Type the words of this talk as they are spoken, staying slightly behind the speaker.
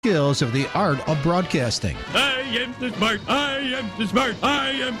skills of the art of broadcasting. I am the smart. I am the smart.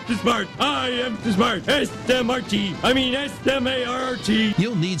 I am the smart. I am the smart. S-M-R-T. I mean S-M-A-R-T.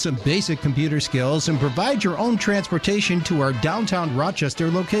 You'll need some basic computer skills and provide your own transportation to our downtown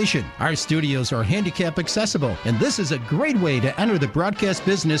Rochester location. Our studios are handicap accessible, and this is a great way to enter the broadcast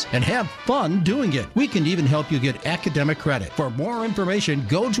business and have fun doing it. We can even help you get academic credit. For more information,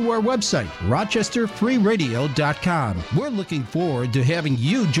 go to our website, rochesterfreeradio.com. We're looking forward to having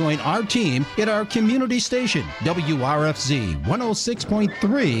you join our team at our community station, WRFZ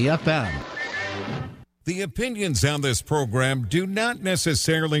 106.3 FM. The opinions on this program do not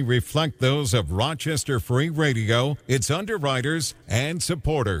necessarily reflect those of Rochester Free Radio, its underwriters, and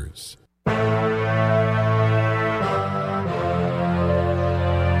supporters.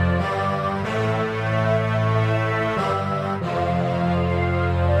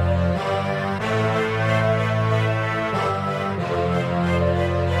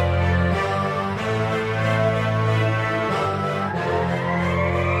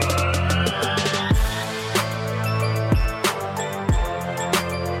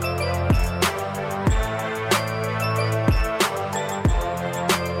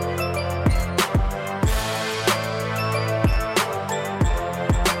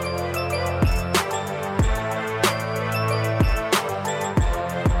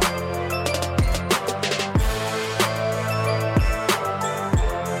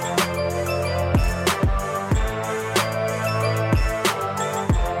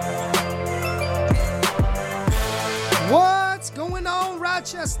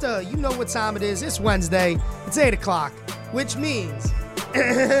 You know what time it is. It's Wednesday. It's 8 o'clock, which means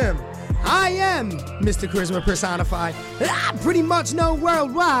I am Mr. Charisma Personified. I pretty much know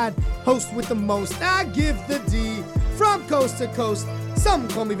worldwide. Host with the most. I give the D from coast to coast. Some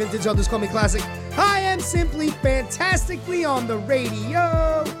call me vintage, others call me classic. I am simply fantastically on the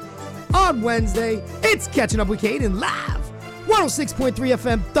radio. On Wednesday, it's Catching Up with Caden live. 106.3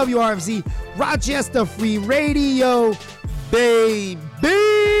 FM, WRFZ, Rochester Free Radio. Baby,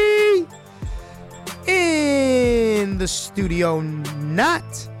 in the studio,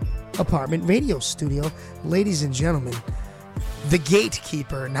 not apartment radio studio, ladies and gentlemen, the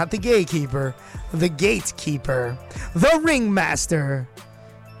gatekeeper, not the gatekeeper, the gatekeeper, the ringmaster,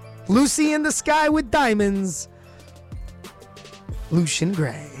 Lucy in the sky with diamonds, Lucian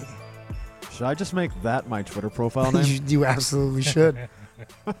Gray. Should I just make that my Twitter profile name? You absolutely should.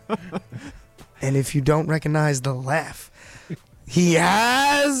 And if you don't recognize the laugh, he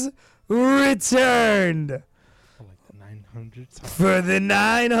has returned for the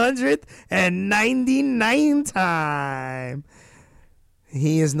 999th time.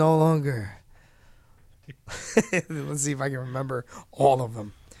 He is no longer. Let's see if I can remember all of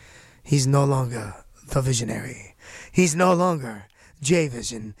them. He's no longer the visionary. He's no longer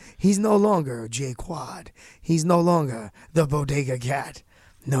J-Vision. He's no longer J-Quad. He's no longer the Bodega Cat.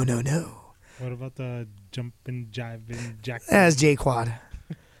 No, no, no. What about the jumping, jiving, jacking? That's J-Quad.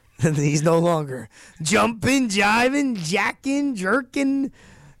 He's no longer jumping, jiving, jacking, jerking.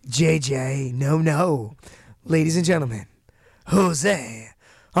 JJ, no, no. Ladies and gentlemen, Jose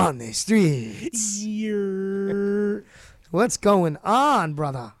on the streets. What's going on,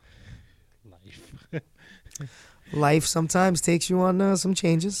 brother? Life. Life sometimes takes you on some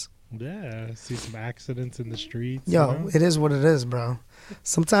changes. Yeah, see some accidents in the streets. Yo, you know? It is what it is, bro.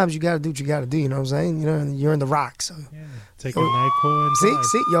 Sometimes you got to do what you got to do, you know what I'm saying? You know, you're in the rock, so. Yeah, take a NyQuil and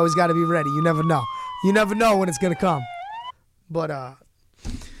See, you always got to be ready. You never know. You never know when it's going to come. But,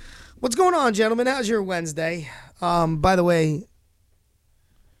 what's going on, gentlemen? How's your Wednesday? By the way,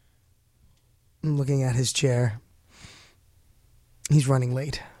 I'm looking at his chair. He's running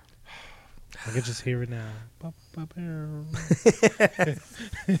late. I can just hear it now.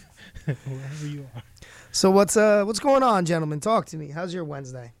 Wherever you are. So what's going on, gentlemen? Talk to me. How's your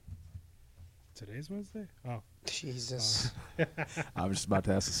Wednesday? Today's Wednesday? Oh. Jesus. I was just about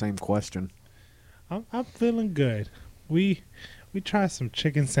to ask the same question. I'm feeling good. We tried some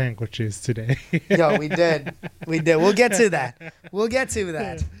chicken sandwiches today. Yo, we did. We'll get to that. I think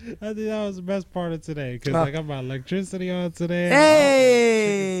that was the best part of today because I got my electricity on today.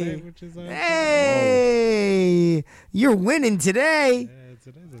 Hey, chicken sandwiches on hey, you're winning today. Yeah,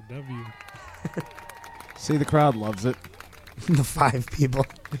 today's a W. See, the crowd loves it. The 5 people.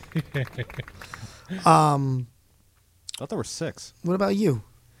 Thought there were 6. What about you?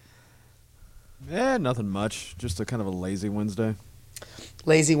 Nothing much. Just a kind of a lazy Wednesday.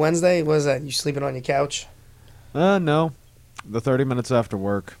 Lazy Wednesday? What is that? You sleeping on your couch? No. The 30 minutes after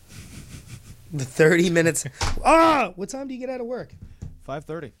work. The 30 minutes. What time do you get out of work?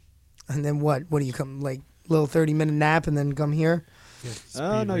 5:30. And then what? What do you come, like, little 30-minute nap and then come here?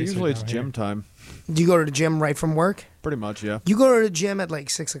 No, usually it's gym time. Do you go to the gym right from work? Pretty much, yeah. You go to the gym at like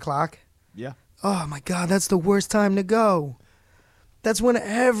 6 o'clock? Yeah. Oh my God, that's the worst time to go. That's when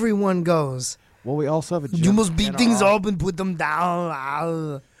everyone goes. Well, we also have a gym. You must beat in our things office. up and put them down.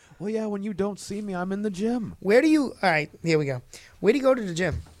 Ah. Well, yeah, when you don't see me, I'm in the gym. Where do you... All right, here we go. Where do you go to the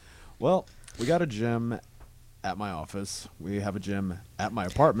gym? Well, we got a gym at my office. We have a gym at my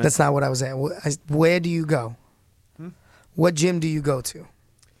apartment. That's not what I was at. Where do you go? What gym do you go to?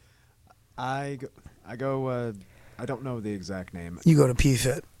 I go, I don't know the exact name. You go to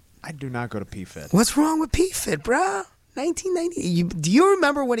PFIT. I do not go to PFIT. What's wrong with PFIT, bruh? 1990. Do you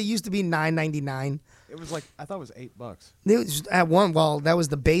remember when it used to be $9.99? It was like, I thought it was $8. It was at one. Well, that was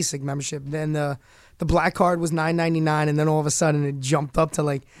the basic membership. Then the black card was $9.99, and then all of a sudden it jumped up to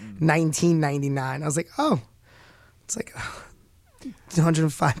like $19.99. I was like, oh, it's like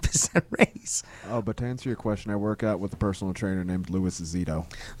 105% raise. Oh, but to answer your question, I work out with a personal trainer named Louis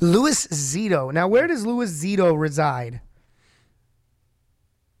Zito. Louis Zito. Now, where does Louis Zito reside?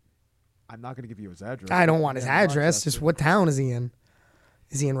 I'm not going to give you his address. I don't want his Yeah, address. Rochester. Just what town is he in?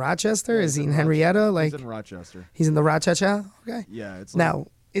 Is he in Rochester? Yeah, Is he he's in in Henrietta? Like He's in Rochester. he's in the Rochester. Okay. Yeah, it's like, Now,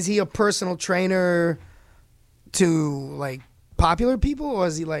 is he a personal trainer to like popular people, or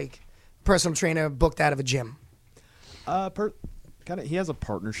is he like personal trainer booked out of a gym? He has a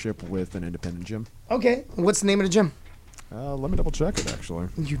partnership with an independent gym. Okay. What's the name of the gym? Let me double check it, actually.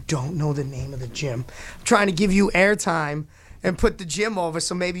 You don't know the name of the gym. I'm trying to give you airtime and put the gym over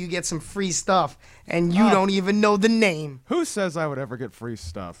so maybe you get some free stuff, and you don't even know the name. Who says I would ever get free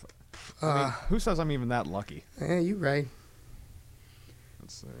stuff? I mean, who says I'm even that lucky? Yeah, you right.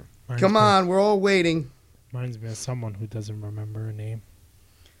 Let's see. Come on, we're all waiting. Reminds me of someone who doesn't remember a name.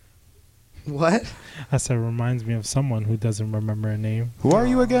 What? I said reminds me of someone who doesn't remember a name. Who are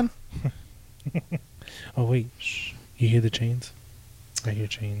you again? Oh, wait. Shh. You hear the chains? I hear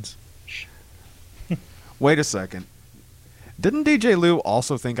chains. Shh. Wait a second. Didn't DJ Lou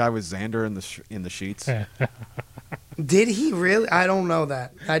also think I was Xander in the sheets? Did he really? I don't know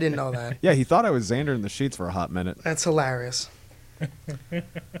that. I didn't know that. Yeah, he thought I was Xander in the sheets for a hot minute. That's hilarious. Let's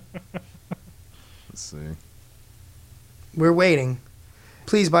see. We're waiting.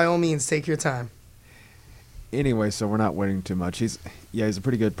 Please, by all means, take your time. Anyway, so we're not waiting too much. He's a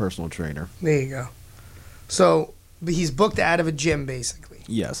pretty good personal trainer. There you go. So, but he's booked out of a gym, basically.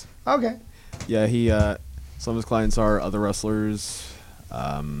 Yes. Okay. Yeah, he. Some of his clients are other wrestlers.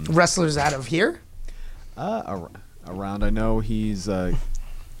 Wrestlers out of here? Around. I know he's. I've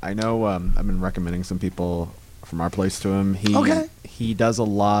been recommending some people from our place to him. He does a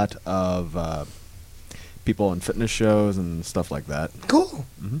lot of people in fitness shows and stuff like that. Cool.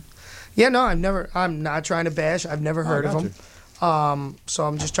 Mm-hmm. Yeah, no, I'm not trying to bash. I've never heard of him. So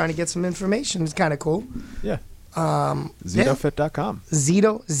I'm just trying to get some information. It's kind of cool. Yeah. ZitoFit.com.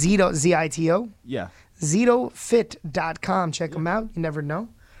 Zito, Zito. Yeah. ZitoFit.com. Check them out. You never know.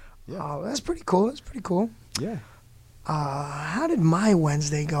 Yeah. Oh, that's pretty cool. That's pretty cool. Yeah. How did my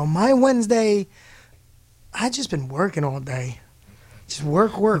Wednesday go? My Wednesday, I just been working all day. Just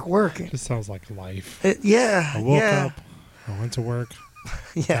work. This sounds like life. Yeah. I woke up. I went to work.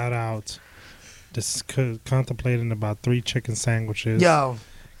 Yeah. Got out. Just contemplating about 3 chicken sandwiches. Yo.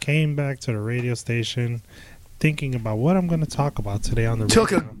 Came back to the radio station, thinking about what I'm going to talk about today on the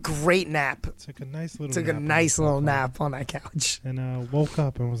Took radio. a great nap. Took a nice little Took nap. a nice little nap on that couch. And woke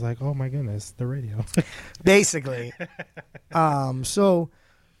up and was like, oh my goodness, the radio. Basically. So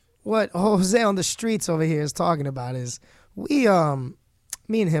what Jose on the streets over here is talking about is me and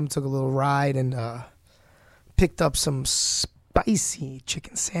him took a little ride and picked up some spicy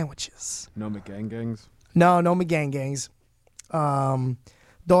chicken sandwiches. No McGangangs? No McGangangs.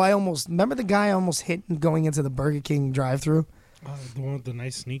 Though I almost remember the guy I almost hit going into the Burger King drive-thru. The one with the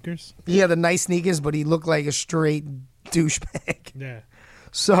nice sneakers? Yeah, the nice sneakers, but he looked like a straight douchebag. Yeah.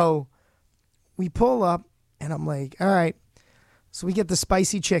 So we pull up, and I'm like, all right. So we get the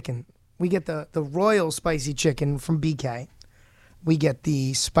spicy chicken. We get the royal spicy chicken from BK. We get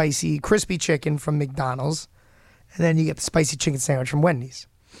the spicy crispy chicken from McDonald's. And then you get the spicy chicken sandwich from Wendy's.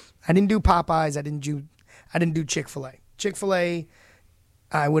 I didn't do Popeyes. I didn't do Chick-fil-A. Chick-fil-A,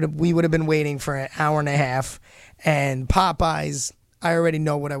 we would have been waiting for an hour and a half. And Popeyes, I already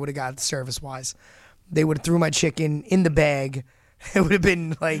know what I would have got service-wise. They would have threw my chicken in the bag. It would have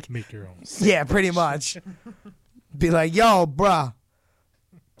been like... Make your own. Yeah, pretty much. Be like, yo, bruh.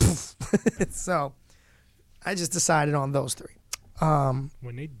 So I just decided on those 3.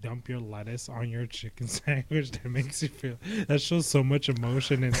 When they dump your lettuce on your chicken sandwich, that makes you feel, that shows so much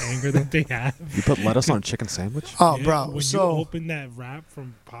emotion and anger that they have. You put lettuce on a chicken sandwich? Oh, Yeah, bro. when So you open that wrap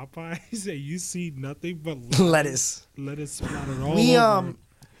from Popeyes and you see nothing but lettuce. lettuce splattered all We over it.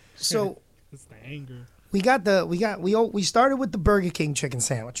 so It's the anger. we started with the Burger King chicken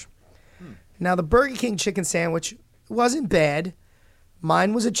sandwich. Now the Burger King chicken sandwich wasn't bad.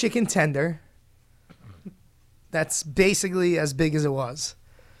 Mine was a chicken tender. That's basically as big as it was.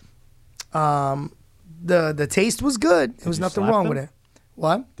 The taste was good. There was you nothing slap wrong them? with it.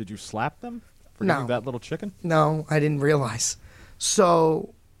 What? Did you slap them for No. getting that little chicken? No, I didn't realize.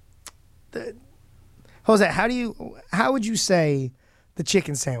 So, Jose, how would you say the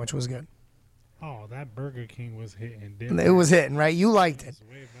chicken sandwich was good? Oh, that Burger King was hitting. It was hitting, right? You liked it. It was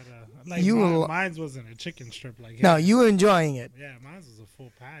way better. Like You were- mine's wasn't a chicken strip like No, his. you were enjoying it. Yeah, mine's was a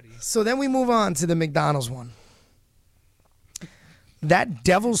full patty. So then we move on to the McDonald's one. That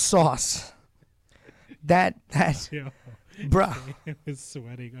devil's sauce. That Yo, bruh. it was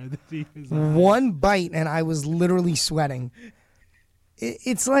sweating underneath his eyes. One bite and I was literally sweating.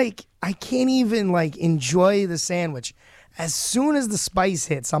 It's like I can't even like enjoy the sandwich. As soon as the spice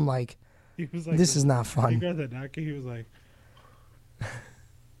hits, I'm like, He was like, this is not He fun. grabbed the napkin. He was like,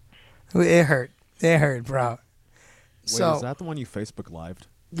 It hurt. It hurt, bro. Wait, So is that the one you Facebook lived?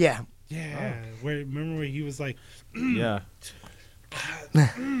 yeah, yeah. Where remember where he was like, Yeah.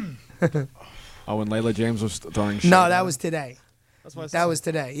 Oh, when Layla James was throwing shit no, at that him? was today. That's what I That said. was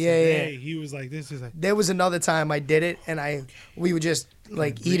today. Yeah, yeah. hey, he was like this. He's like, There was another time I did it, and we were just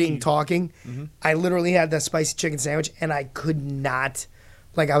like eating, breathe. talking. Mm-hmm. I literally had that spicy chicken sandwich, and I could not,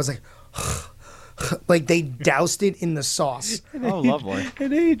 like, I was like, like they doused it in the sauce. Oh, lovely.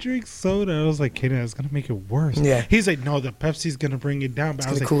 and then he drinks soda. I was like, kid, it's gonna make it worse. Yeah. He's like, no, the Pepsi's gonna bring it down. But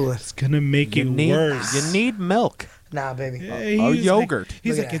I was gonna like, cool it. it's gonna make it worse. You need milk. Nah, baby. Yeah, Oh, he's yogurt. Like,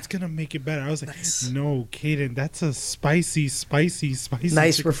 he's Look like, at that. it's gonna make it better. I was like, Nice. no, Kaden, that's a spicy Nice,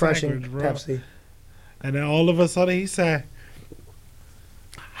 chicken refreshing sandwich, bro. Pepsi. And then all of a sudden he said,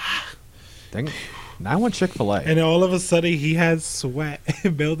 Dang it. Now I want Chick-fil-A. and then all of a sudden he had sweat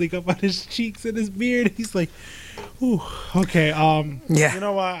building up on his cheeks and his beard. He's like, ooh, okay, Yeah. you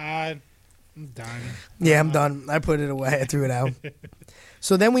know what? I'm done. Yeah, I'm done. I put it away. I threw it out.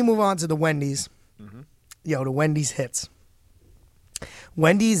 So then we move on to the Wendy's. Yo, the Wendy's hits.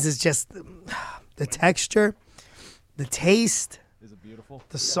 Wendy's is just the texture, the taste, Is it beautiful?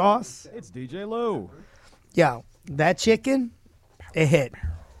 the sauce. It's DJ Lou. Yo, that chicken, it hit.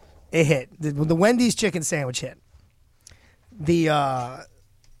 It hit. The Wendy's chicken sandwich hit. The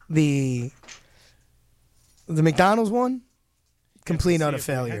McDonald's one, complete See, utter if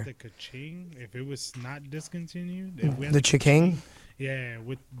we had failure. The ka-ching, if it was not discontinued, if we had The chicken. yeah,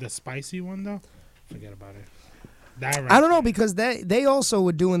 with the spicy one though, forget about it. That right I don't know there. because they also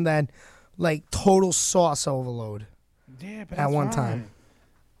were doing that like total sauce overload. Yeah, but at that's one fine. time.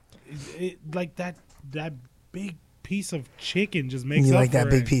 Like that big piece of chicken just makes You up like that for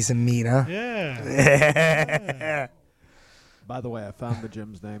big it. piece of meat, huh? Yeah. By the way, I found the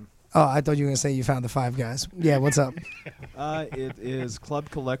gym's name. Oh, I thought you were gonna say you found the Five Guys. Yeah, what's up? It is Club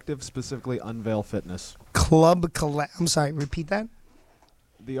Collective, specifically Unveil Fitness. I'm sorry, repeat that.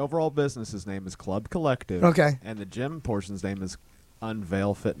 The overall business's name is Club Collective. Okay. And the gym portion's name is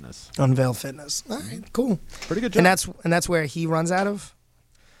Unveil Fitness. Unveil Fitness. All right, cool. Pretty good job. And that's where he runs out of.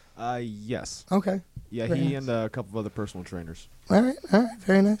 Yes. Okay. Yeah, Very he nice. and a couple of other personal trainers. All right.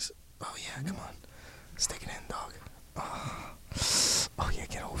 Very nice. Oh yeah, come on. Stick it in, dog. Oh yeah,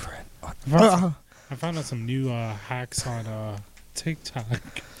 get over it. I found out some new hacks on TikTok.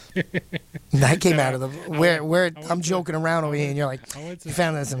 That came out of the where went I'm to- joking around over here, and you're like, I went to you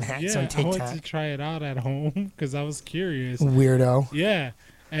found out some hacks yeah, on I went to TikTok. try it out at home because I was curious. Weirdo. Yeah,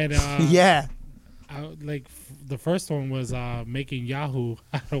 and Yeah. the first one was making Yahoo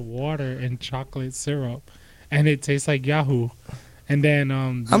out of water and chocolate syrup, and it tastes like Yahoo. And then the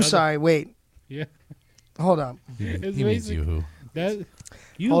I'm other- sorry. Wait. Yeah, Hold up, it's He means basic- Yoo-hoo. That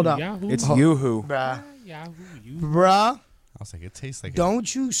you Hold up. Yahoo. It's Oh. Yoo-hoo. bruh. Yahoo. You. Bruh. I was like, it tastes like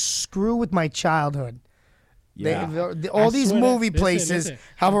Don't you screw with my childhood. Yeah. All I these swear movie that- places listen.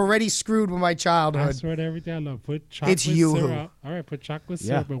 have already screwed with my I childhood. swear to everything I love. Put chocolate Yoo-hoo. syrup. All right, put chocolate Yeah.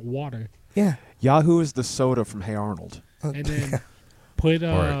 syrup in water, Yeah. Yahoo is the soda from Hey Arnold. and then put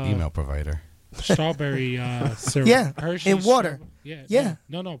or an email provider. strawberry syrup. Yeah, Hershey in water. Yeah. Yeah.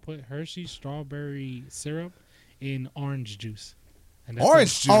 No. Put Hershey strawberry syrup in orange juice. And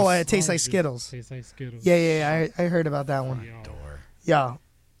Orange juice? Oh, it tastes like Orange juice. Skittles. Tastes like Skittles. Yeah. I heard about that one. Yo, Yeah.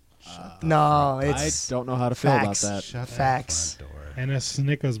 No, I it's don't know how to feel facts. about that. Shut Facts. the front door. and a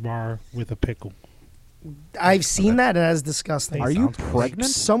Snickers bar with a pickle. I've seen that, and that's disgusting. Are you Sounds gross. pregnant?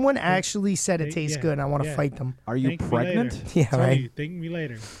 Someone actually said it tastes good, and I want to yeah. fight them. Are you Thank me pregnant? later. Yeah, Tell right. you, thank me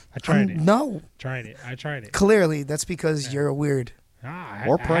later. I tried it. No, I tried it. clearly that's because you're weird,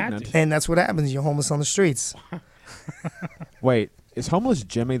 Or pregnant. and that's what happens. You're homeless on the streets. Wait, is homeless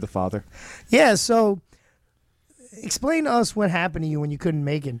Jimmy the father? Yeah. So, explain to us what happened to you when you couldn't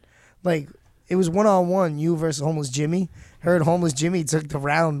make it. Like it was 1-on-1, you versus homeless Jimmy. Heard homeless Jimmy took the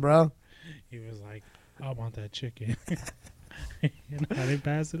round, bro. He was like, I want that chicken. And I didn't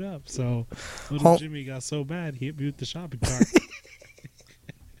pass it up. So little Jimmy got so bad, he hit me with the shopping cart.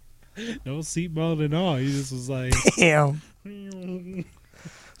 No seatbelt and all. He just was like, Damn.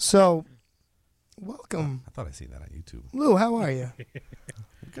 So, welcome, I thought I seen that on YouTube. Lou. How are you?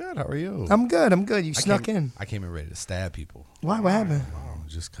 Good. How are you? I'm good. I'm good. You I snuck came- in. I came in ready to stab people. Why? What happened? Oh,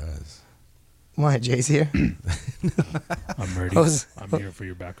 just cause. Why? Jay's here. I'm ready. Jose- I'm here for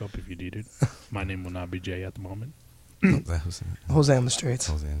your backup if you need it. My name will not be Jay at the moment. That was Jose on the streets.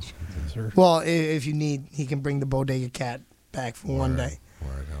 Jose and Street. Sir. Well, if you need, he can bring the bodega cat back for one day.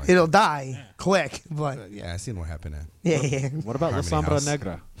 Word, I like It'll die quick, but that. Yeah, I seen what happened. yeah. What about La Harmony Sombra House.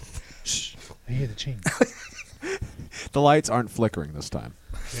 Negra? I hear the chain. The lights aren't flickering this time.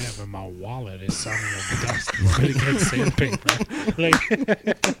 Yeah, but my wallet is sounding like dust. I'm gonna get sandpaper.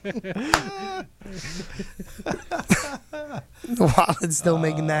 The wallet's still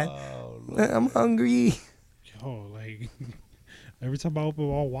making that. I'm hungry. Yo, like every time I open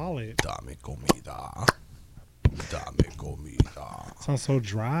my wallet, Dame comida. Dame comida. sounds so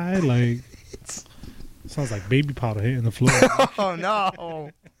dry. Like sounds like baby powder hitting the floor. Oh no.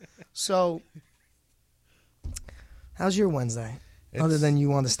 So, how's your Wednesday? Other It's- than you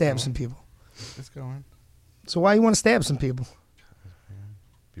want to stab some people. It's going. So why you want to stab some people?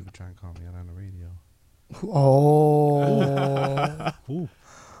 People trying to call me out on the radio. Oh. Ooh.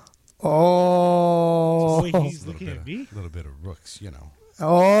 Oh. Wait, he's A little looking bit at of, me. little bit of rooks, you know.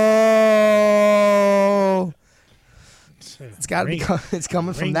 Oh. It's got to be. Ring- It's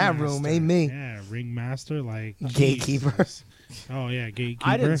coming from that room, ain't me. Yeah, ringmaster, like Gatekeeper. Jesus. Oh yeah, gatekeeper.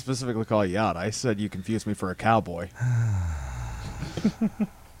 I didn't specifically call you out. I said you confused me for a cowboy.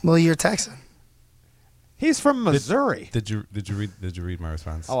 Well, you're Texan. He's from Missouri. Did you read my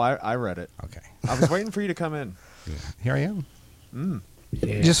response? Oh, I read it. Okay. I was waiting for you to come in. Yeah. Here I am.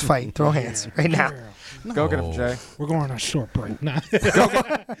 Yeah. Just fight. Throw hands right now. Go get him, Jay. We're going on a short break. Nah.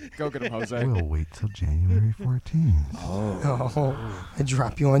 Go get him, Jose. We'll wait till January 14th. Oh, I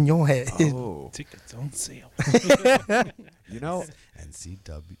drop you on your head. Oh, Tickets on sale. you know,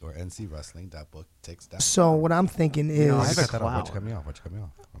 NCW or NCWrestling.book takes that. So what I'm thinking is, know, I have a Why'd you clown. cut me off? Why'd you cut me off?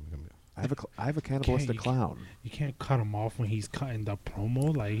 I have a cannibalistic Okay. clown. You can't cut him off when he's cutting the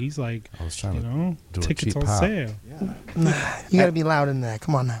promo. Like he's like, I was trying you to know, do a tickets cheap on pop. sale. Yeah. you got to be loud in that.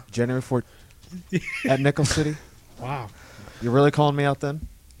 Come on now. January 4th at Nickel City. Wow. You're really calling me out then?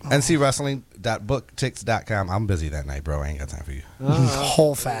 NCWrestling.booktix.com. I'm busy that night, bro. I ain't got time for you.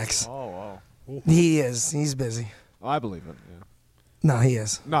 Whole facts. Oh. He is. He's busy. I believe it. Yeah. No, he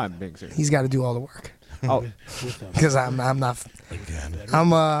is. No, I'm being serious. He's got to do all the work. Oh, Because I'm not. Again.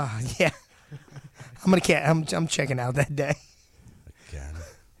 Yeah. I'm checking out that day. Again.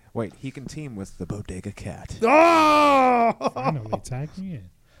 wait. He can team with the Bodega Cat. Oh, Finally, tag me in.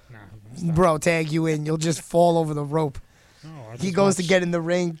 Nah, stop. bro, tag you in. You'll just fall over the rope. No, I He just goes to watched get in the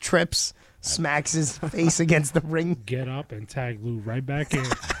ring, trips, smacks his face against the ring. Get up and tag Lou right back in.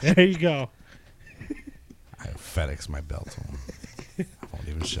 There you go. I FedEx my belt to him. I won't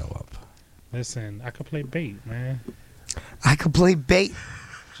even show up. Listen, I could play bait, man. I could play bait.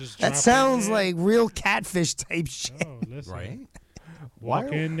 Just That drop in sounds there. like real catfish type shit. Oh, listen. Right? Walk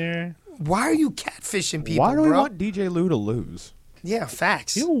Why- in there. Why are you catfishing people, Why do we bro? want DJ Lou to lose? Yeah,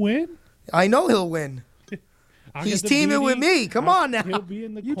 facts. He'll win. I know he'll win. I'll He's get the teaming with beating. me. Come on now. He'll be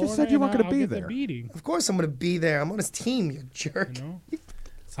in the You just corner said you and weren't gonna I'll be get there. The beating, Of course I'm going to be there. I'm on his team, you jerk. you know.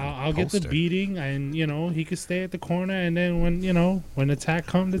 I'll get the poster. beating, and you know he could stay at the corner, and then when when attack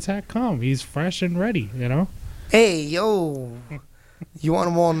come, he's fresh and ready. You know. Hey, yo. You want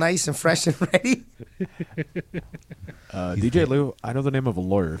them all nice and fresh and ready? DJ Lou, I know the name of a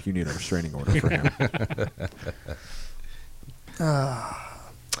lawyer if you need a restraining order for him.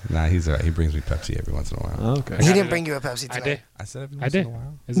 Nah, he's all right. He brings me Pepsi every once in a while. Okay. He didn't bring you a Pepsi I tonight. did. I said every I once did. in a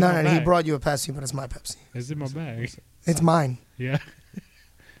while. It's in my No, he bag. brought you a Pepsi, but it's my Pepsi. It's in my bag. It's mine. Yeah.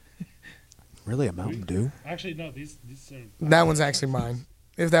 Really, a Mountain Dew? Actually, no. These are That one's actually mine.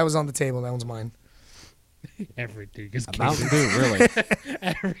 If that was on the table, that one's mine. everything is A Mountain catered. Dew, really?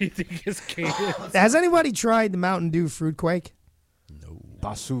 Everything is catered. Has anybody tried the Mountain Dew Fruit Quake? No.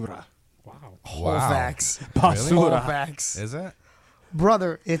 Basura. Wow. Whole Wow. facts. Basura. Whole facts. Is it?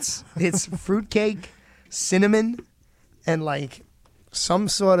 Brother, it's fruitcake, cinnamon and like some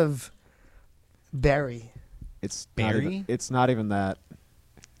sort of berry. It's Berry? It's not even that.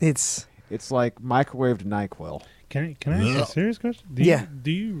 It's It's like microwaved NyQuil. Can I ask you a serious question? Yeah.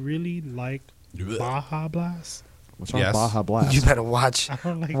 Do you really like Baja Blast? What's wrong Yes. with Baja Blast? you better watch. I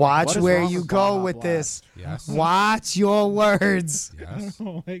don't like. Watch What is where wrong you with go Baja with this. Yes. Watch your words. I Yes.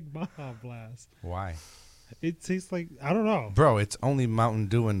 don't like Baja Blast. Why? It tastes like I don't know. Bro, it's only Mountain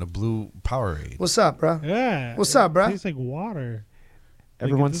Dew and the blue Powerade. What's up, bro? Yeah. What's up, bruh? It tastes like water.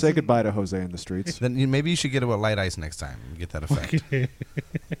 Everyone this say is- goodbye to Jose in the streets. Then maybe you should get it with light ice next time and get that effect.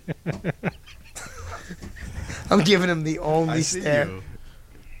 I'm giving him the only stare.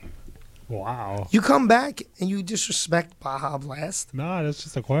 Wow. You come back and you disrespect Baja Blast. Nah, that's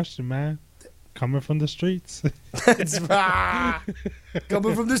just a question, man. Coming from the streets. It's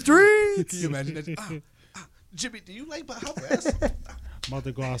coming from the streets. Can you imagine that? Jimmy, do you like Baja Blast? I'm about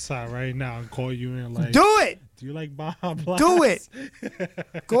to go outside right now and call you in like, Do it. do you like Baja Blast? Do it.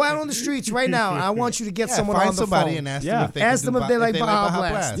 Go out on the streets right now. I want you to get someone find on the somebody phone. and ask Yeah. them if they Ask can them do if they like Baja Baja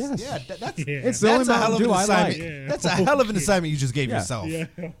Blast. Yes. Yeah, that's Yeah. It's the only that's a hell Mountain of an Dew I like. assignment. Yeah. That's a hell of an assignment you just gave Yeah. yourself. Yeah,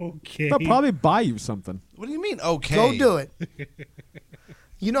 okay. They'll probably buy you something. What do you mean? Okay. Go do it.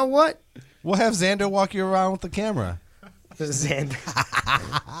 You know what? We'll have Xander walk you around with the camera. Xander.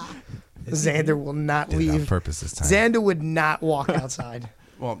 Xander will not Did it on leave. purpose this time. Xander would not walk outside.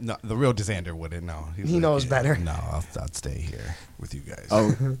 Well, no, the real Xander wouldn't. No, He knows better. No, I'll stay here with you guys.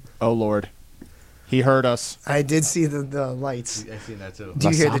 Oh Lord. He heard us. I did see the lights. I seen that too. Do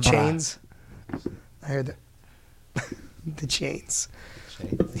you hear the Samba. chains? I heard the chains.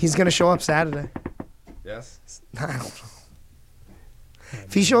 He's gonna show up Saturday. Yes. I don't know.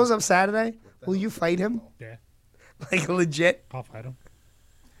 If he shows up Saturday, will you fight him? Yeah. Like legit? I'll fight him.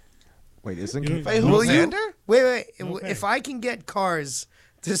 Wait, isn't You- Wait, who, Will you? Xander? Wait. Okay. If I can get cars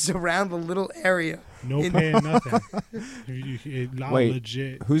to surround the little area, No In- paying nothing. Not Wait,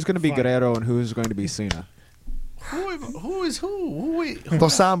 legit. who's going to be fight. Guerrero and who's going to be Cena? Who is who? Who? Wait.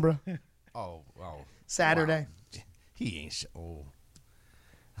 Los Sombra, Oh, wow. Saturday. He ain't. Oh.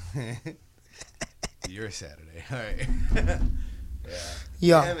 You're Saturday. All right.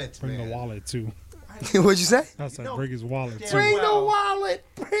 Yo, Damn it, Bring man. the wallet too. what'd you say? That's like bring his wallet too. Bring the wallet.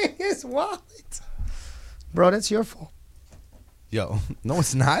 Bring his wallet. Bro, that's your fault. Yo, no,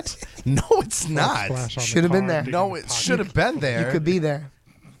 it's not. No, it's not. Splash on the Should have been car, there. dig No, in the it pocket. should have been there. You could be there.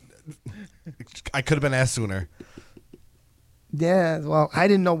 I could have been asked sooner. Yeah, well, I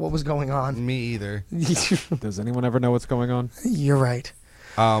didn't know what was going on. Me either. Does anyone ever know what's going on? You're right.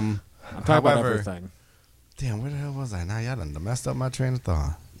 I'm talking about However- everything. Damn, where the hell was I? Now y'all done messed up my train of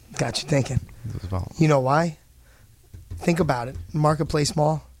thought. Got you thinking. It was about. You know why? Think about it. Marketplace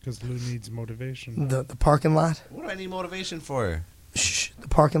Mall, Because Lou needs motivation. the parking lot. What do I need motivation for? Shh, the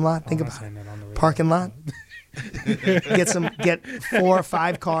parking lot. Think I'm not about it. saying that on the radio. Parking lot. Get 4 or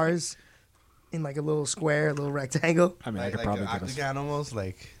 5 cars in like a little square, a little rectangle. I mean, I could Like probably an get us. octagon almost,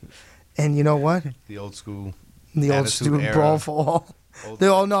 like And you know what? the old school. The old Attitude student Era. brawl for all. Old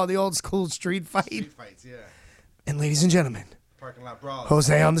The old school street fight. street fights, yeah. And ladies and gentlemen, Parking lot brawls.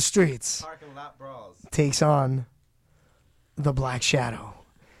 Jose on the streets Parking lot brawls. takes on the Black Shadow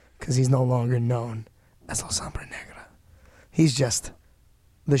because he's no longer known as El Sombra Negra. He's just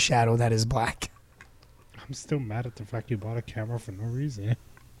the shadow that is black. I'm still mad at the fact you bought a camera for no reason.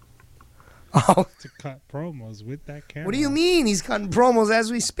 Oh, To cut promos with that camera. what do you mean? He's cutting promos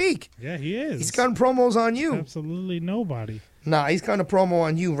as we speak. Yeah, he is. He's cutting promos on you. Absolutely nobody. Nah, he's cutting a promo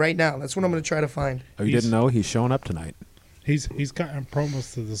on you right now. That's what I'm going to try to find. Oh, you didn't know? He's showing up tonight. He's cutting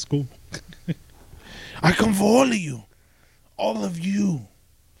promos to the school. I come for all of you. All of you.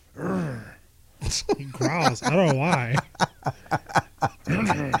 Urgh. He growls. I don't know why.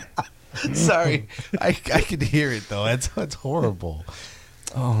 Sorry, I could hear it though. That's horrible.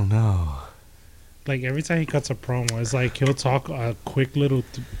 Oh no. Like every time he cuts a promo, it's like he'll talk a quick little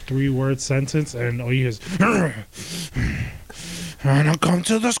 3-word sentence and all you hear is and I'll come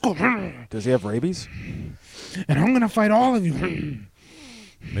to the school and Does he have rabies? I'm gonna fight all of you.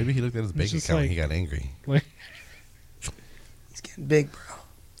 Maybe he looked at his bank just account and like- he got angry. Like He's getting big, bro.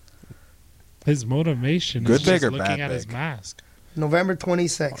 his motivation Good is big just or looking bad at his big? mask. November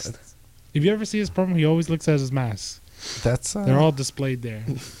 26th. If you ever see his promo, he always looks at his mask. That's They're all displayed there.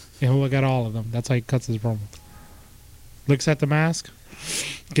 And he'll look at all of them. That's how he cuts his promo. Looks at the mask,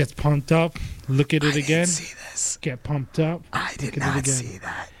 gets pumped up, look at it again, See this? get pumped up. I did Look at it not again. see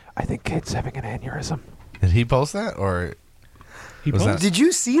that. I think Kate's having an aneurysm. Did he post that or He Was that- posts. Did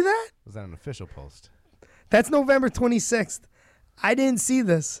you see that? was that an official post? That's November 26th. I didn't see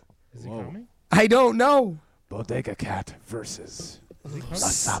this. Is he coming? I don't know. Bodega Cat versus Is he coming?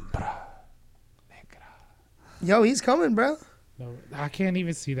 Sombra. Yo, he's coming, bro. No, I can't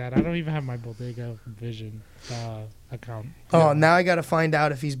even see that. I don't even have my Bodega Vision account. Oh, now I got to find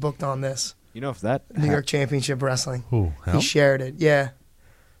out if he's booked on this. You know, if that New York Championship Wrestling. Who? He shared it. Yeah.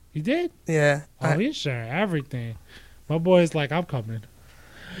 You did? Yeah. Oh, he's sharing everything. My boy's like, I'm coming.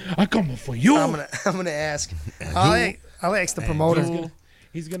 I'm coming for you. I'm gonna ask. I'll ask the promoter.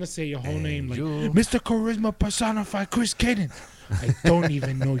 He's gonna say your whole name, like Mr. Charisma personified Chris Caden. I don't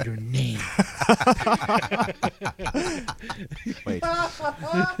even know your name. Wait.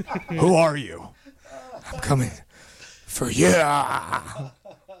 Who are you? I'm coming for you.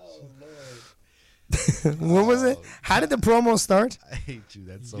 What was it? How did the promo start? I hate you.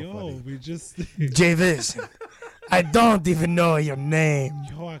 That's so funny. We just Javis, I don't even know your name.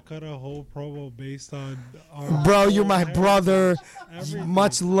 Yo, I cut a whole promo based on Bro, you're my brother. everything.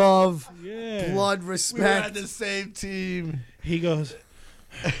 Much love, Yeah. blood, We're on respect. the same team. He goes,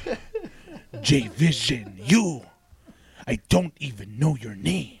 J Vision, you. I don't even know your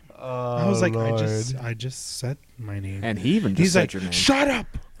name. I was like, I just said my name. And he even just He's said like, your name. shut up.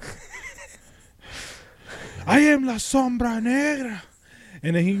 I am La Sombra Negra.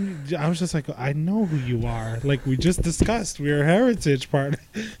 And then I was just like, I know who you are. Like we just discussed, we're a heritage part.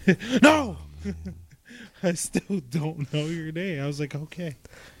 No, I still don't know your name. I was like, okay.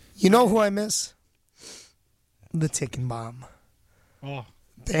 You know who I miss? The ticking bomb. Oh,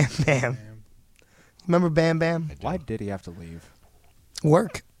 Bam Bam. Remember Bam Bam? Why did he have to leave?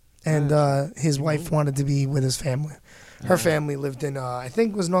 Work. And his wife wanted to be with his family. Her family lived in, I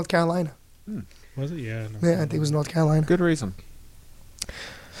think it was North Carolina. was it? Yeah. No. Yeah, I think it was North Carolina. Good reason.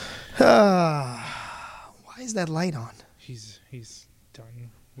 Why is that light on? He's done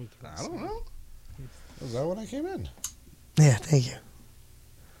with. I don't know. Was that when I came in? Yeah, thank you.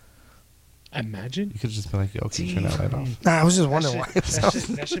 Imagine. You could just be like, okay, turn that light off. Nah, I was just wondering why. It was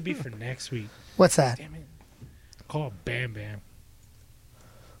on. That should be for next week. What's that? Damn it. Call it Bam Bam.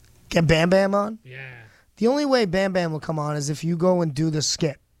 Get Bam Bam on? Yeah. The only way Bam Bam will come on is if you go and do the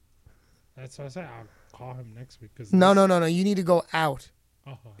skit. That's what I said. I'll call him next week. Cause No. You need to go out.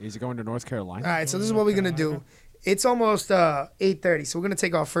 Is he going to North Carolina? All right, so this is what we're going to do. It's almost 8:30, so we're going to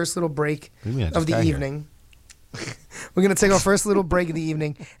take our first little break What do you mean? I of just the got here. evening. We're going to take our first little break of the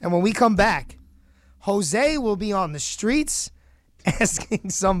evening. And when we come back, Jose will be on the streets asking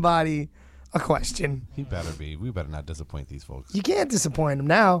somebody a question. He better be. We better not disappoint these folks. You can't disappoint him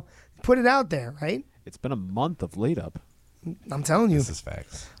now. Put it out there, right? It's been a month of lead up. I'm telling you. This is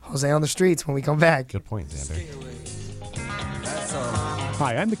facts. Jose on the streets when we come back. Good point, Xander.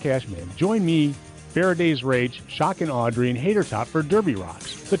 Hi, I'm the Cash Man. Join me, Faraday's Rage, Shock and Audrey, and Hater Top for Derby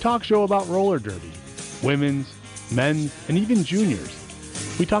Rocks, the talk show about roller derby, women's, men's, and even juniors.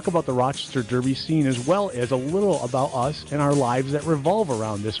 We talk about the Rochester Derby scene as well as a little about us and our lives that revolve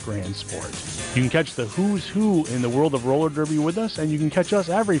around this grand sport. You can catch the who's who in the world of roller derby with us, and you can catch us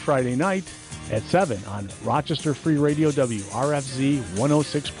every Friday night at 7 on Rochester Free Radio WRFZ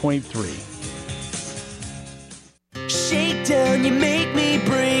 106.3. Shakedown, you make me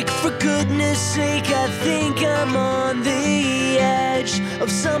break. For goodness sake, I think I'm on the edge of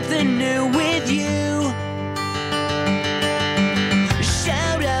something new with you.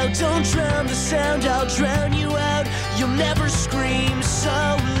 Shout out, don't drown the sound, I'll drown you out. You'll never scream so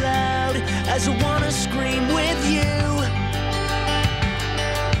loud as I wanna scream with you.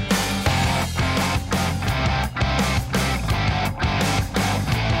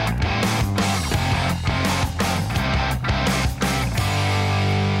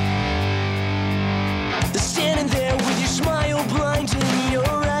 Standing there with your smile blinding your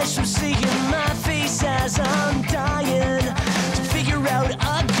eyes from seeing my face as I'm dying to figure out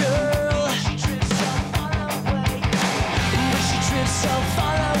a girl. But she drifts so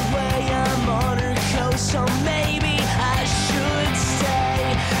far away, I'm on her coast, so maybe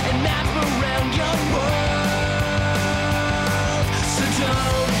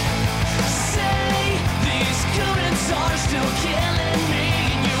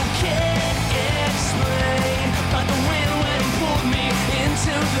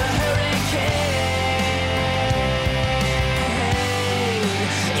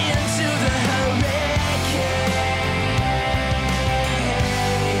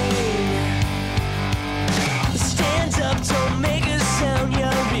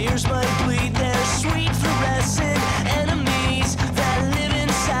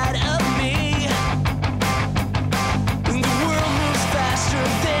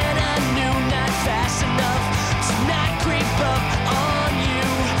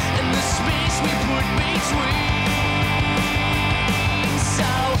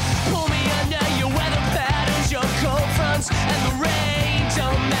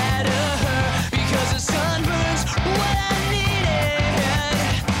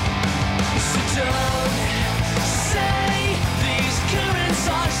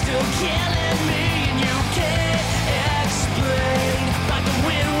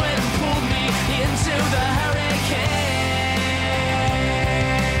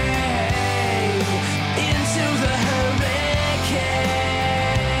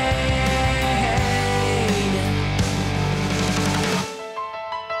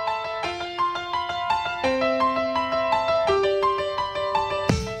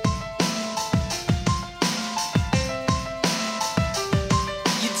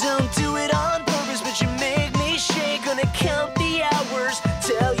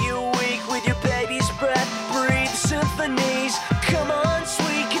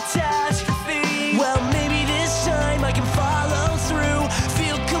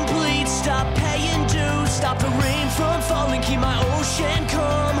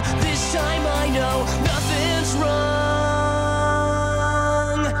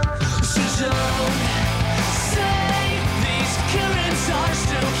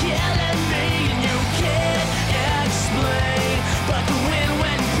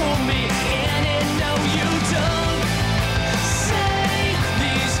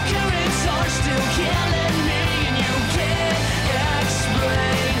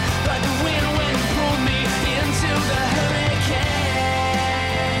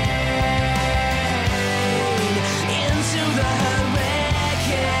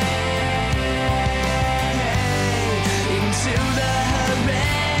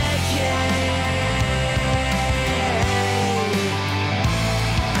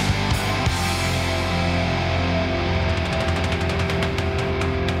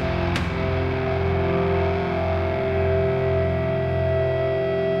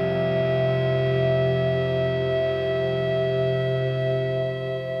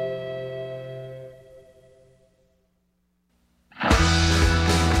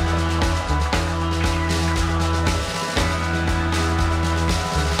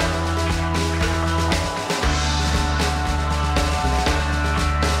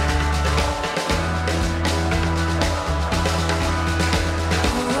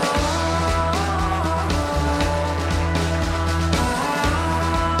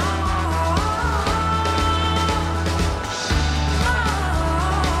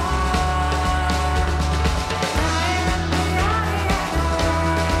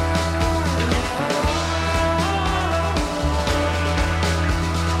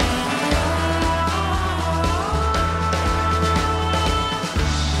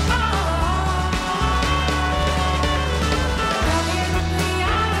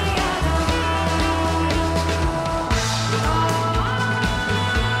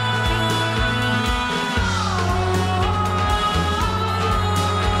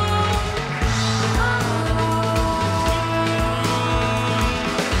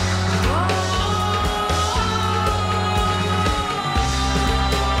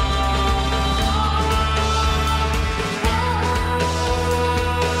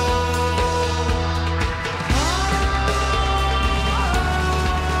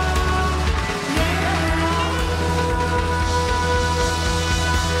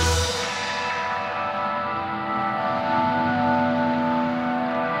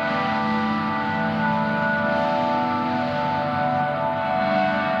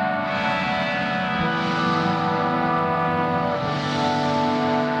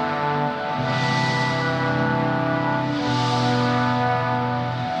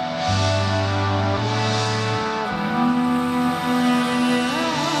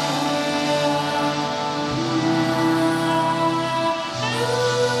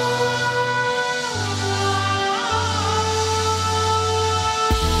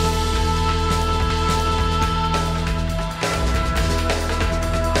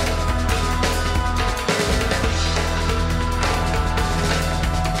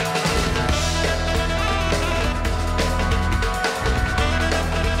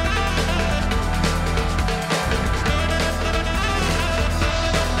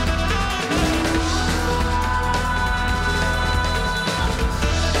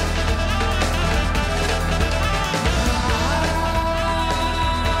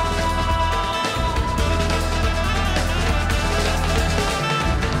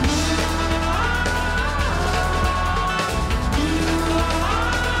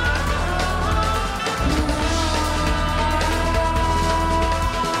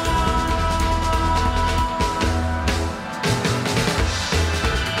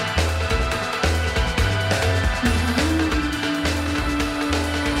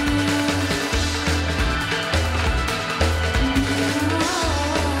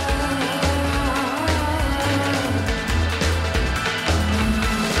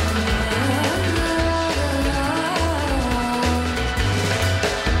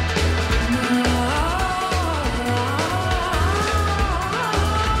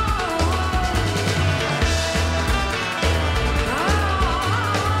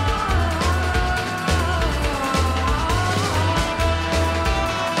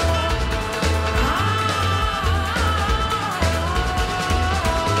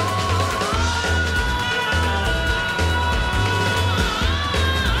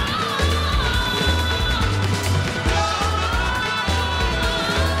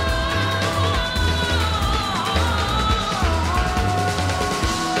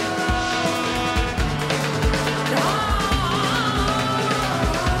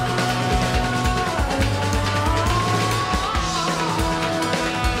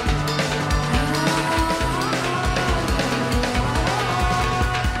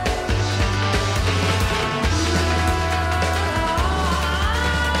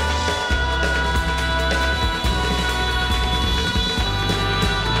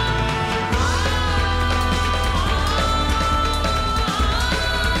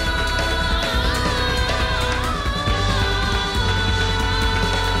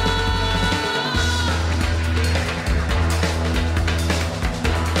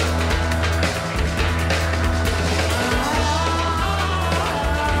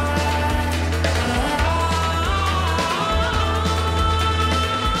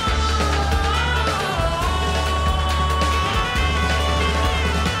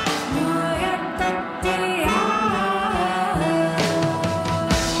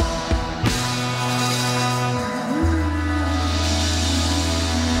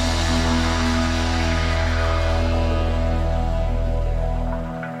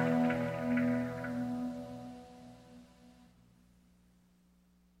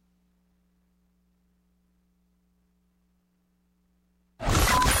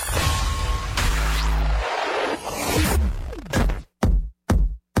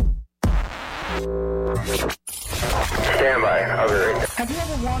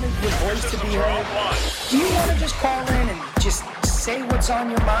wanted your voice to be heard? Do you want to just call in and just say what's on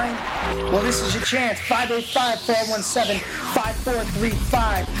your mind? Well, this is your chance.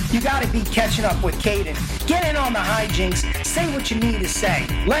 585-417-5435. You got to be catching up with Caden. Get in on the hijinks. Say what you need to say.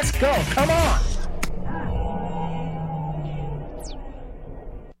 Let's go. Come on.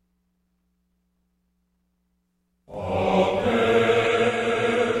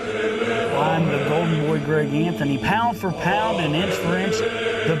 I'm the Golden Boy Greg Anthony, pound for pound and inch for inch,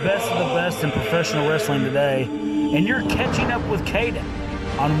 the best of the best in professional wrestling today. And you're catching up with Caden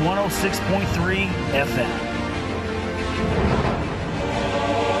on 106.3 FM.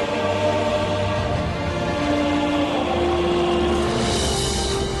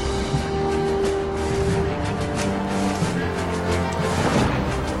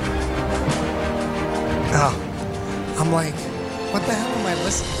 Oh, I'm like, what the hell am I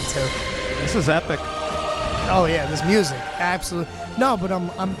listening to? This is epic. Oh yeah, this music, absolutely. No, but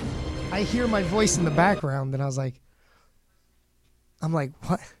I hear my voice in the background, and I'm like,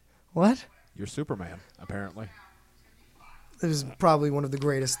 what? You're Superman, apparently. It was probably one of the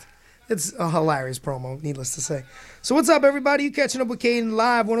greatest. It's a hilarious promo, needless to say. So what's up, everybody? You catching up with Caden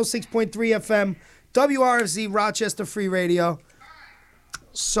live, 106.3 FM, WRFZ, Rochester Free Radio.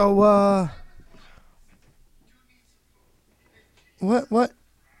 So, what?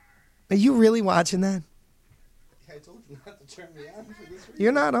 Are you really watching that? I told you not to turn me on for this reason.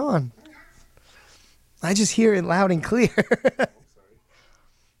 You're not on. I just hear it loud and clear.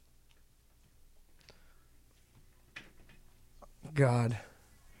 God.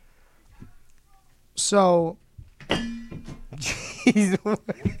 So, jeez. What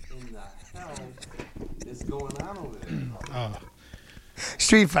in the hell is going on over there?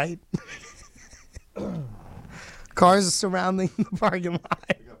 Street fight. Cars surrounding the parking lot.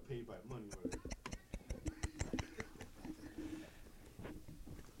 I got paid by money.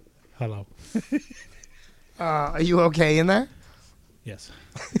 Hello. Are you okay in there? Yes.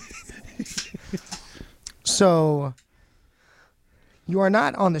 So, you are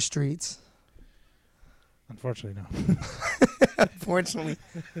not on the streets. Unfortunately, no. Unfortunately.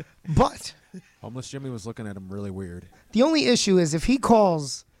 But Homeless Jimmy was looking at him really weird. the only issue is if he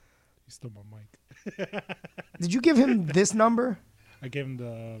calls. He's still my mic. Did you give him this number? I gave him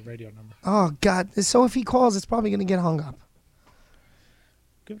the radio number. Oh, God. So if he calls, it's probably going to get hung up.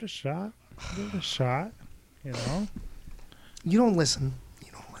 Give it a shot. Give it a shot. You know? You don't listen.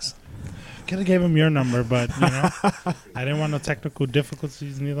 Could have gave him your number, but, you know, I didn't want no technical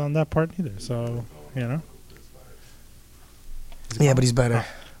difficulties neither on that part either. So, you know. Yeah, but he's better.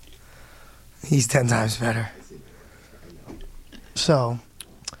 He's 10 times better. So,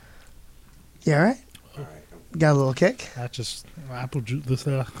 you all right? Got a little kick? That's just apple juice.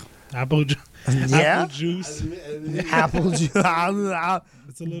 Apple juice. Yeah? Apple juice. Apple juice.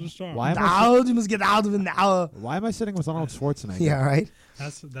 It's a little strong. Why am You must get out of it now. Why am I sitting with Arnold Schwarzenegger? Yeah, right.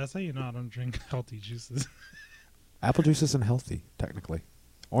 That's how you know I don't drink healthy juices. Apple juice isn't healthy, technically.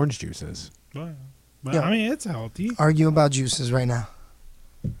 Orange juice is. But Yeah. I mean, it's healthy. Argue about juices right now.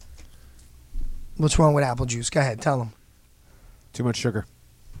 What's wrong with apple juice? Go ahead, tell them. Too much sugar.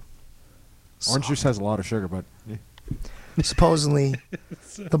 Orange juice has a lot of sugar, but yeah. Supposedly,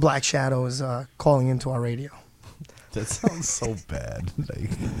 the Black Shadow is calling into our radio. That sounds so bad. Like,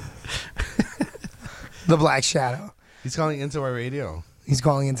 The Black Shadow. he's calling into our radio. He's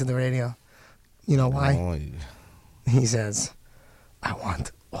calling into the radio. You know why? Oh, He says, I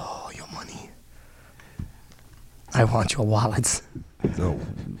want all your money. I want your wallets.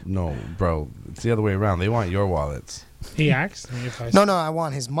 no, bro. It's the other way around. They want your wallets. He asked me if I. No, I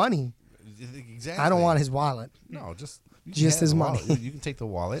want his money. Exactly. I don't want his wallet. No, just Just his money. You can take the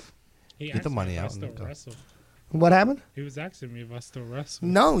wallet. He Get the asked money me if out I and still go. wrestle. What happened? He was asking me if I still wrestle.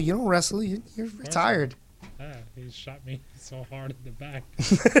 No, you don't wrestle. You're retired. Yeah, he shot me so hard in the back.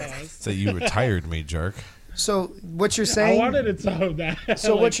 So you retired me, jerk. So what you're saying? I wanted to tell him that.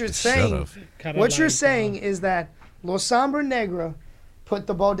 So Like, what you're saying? Kinda What you're like, saying is that Los Sombra Negra put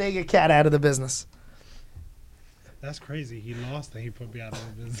the Bodega Cat out of the business. That's crazy. He lost and he put me out of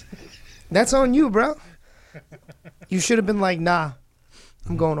the business. That's on you, bro. You should have been like, nah,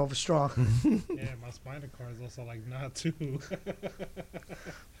 I'm going over strong. Yeah, my spinal cord is also like, nah, too.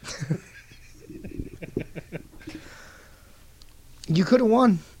 You could have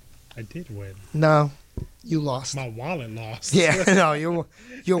won. I did win. No, you lost. My wallet lost. Yeah, no, your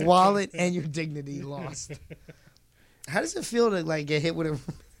wallet and your dignity lost. How does it feel to like get hit with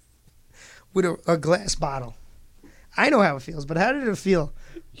a glass bottle? I know how it feels, but how did it feel?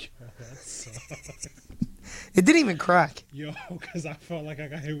 Yeah, that sucks. It didn't even crack. Yo, because I felt like I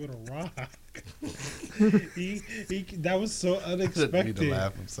got hit with a rock. That was so unexpected. I didn't mean to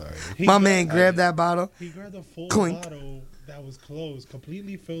laugh. I'm sorry. My man grabbed that bottle. He grabbed a full Clink. bottle that was closed,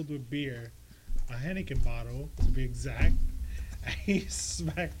 completely filled with beer, a Heineken bottle to be exact. And he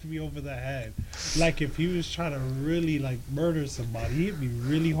smacked me over the head like if he was trying to really like murder somebody. He hit me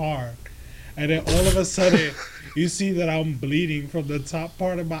really hard, and then all of a sudden, you see that I'm bleeding from the top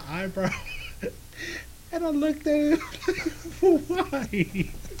part of my eyebrow. And I looked at him like, why?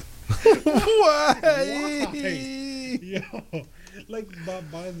 Why? Yo, like my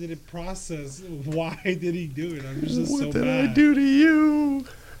mind didn't process why did he do it. I'm just so mad. What did I do to you?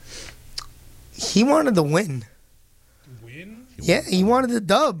 He wanted the win. Win? Yeah, he wanted the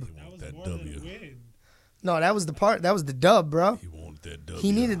dub. That was more than a win. No, that was the part. That was the dub, bro. He wanted that dub.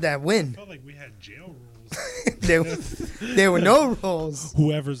 He needed that win. I felt like we had jail rules. there were no rules.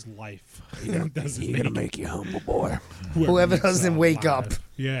 Whoever's life doesn't He gonna make you humble, boy. Whoever doesn't wake up.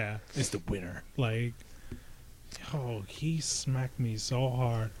 Yeah, is the winner. Like, yo, he smacked me so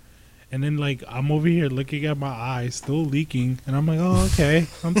hard. And then, like, I'm over here looking at my eye, still leaking. And I'm like, oh, okay.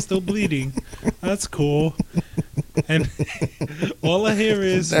 I'm still bleeding. That's cool. And all I hear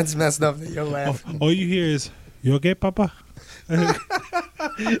is... That's messed up that you're laughing. All you hear is, you okay, Papa? Yo,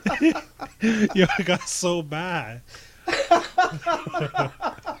 I got so bad.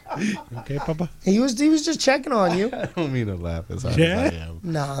 Okay, Papa? He was just checking on you. I don't mean to laugh as hard as I am.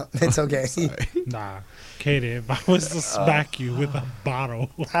 Nah, it's okay. Nah, Katie, if I was to smack you with a bottle,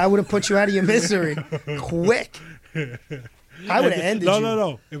 I would have put you out of your misery quick. I would have ended you.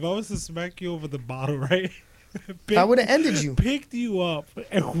 No. If I was to smack you over the bottle, right? I would have ended you. Picked you up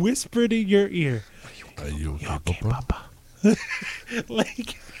and whispered in your ear, Are you okay, Papa?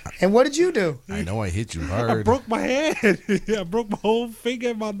 Like, and what did you do? I know I hit you I hard. broke my hand. I broke my whole finger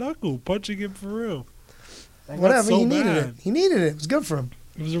and my knuckle punching him for real. Whatever, so he needed bad. it. He needed it. It was good for him.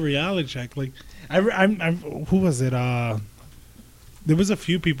 It was a reality check. Like, I'm who was it? There was a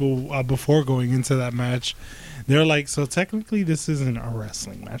few people before going into that match. They're like, so technically this isn't a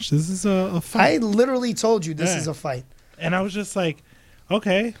wrestling match. This is a fight. I literally told you this is a fight. And I was just like,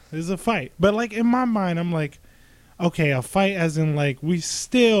 okay, this is a fight. But like in my mind, I'm like, okay, a fight as in like we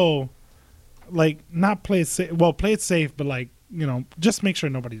still like not play it safe. Well, play it safe, but like, you know, just make sure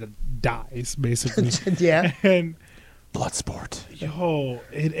nobody dies, basically. Yeah. And blood sport. Yo,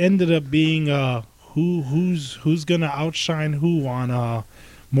 it ended up being who's gonna outshine who on a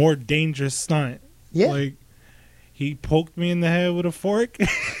more dangerous stunt. Yeah. Like he poked me in the head with a fork.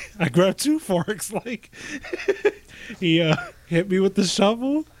 I grabbed 2 forks. Like he hit me with the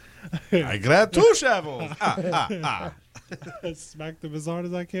shovel. I grabbed 2 shovels. I smacked him as hard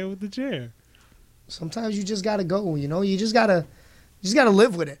as I can with the chair. Sometimes you just gotta go. You know, you just gotta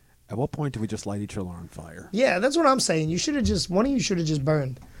live with it. At what point do we just light each other on fire? Yeah, that's what I'm saying. You should have one of you should have just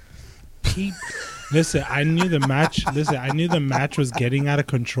burned. Listen, I knew the match. I knew the match was getting out of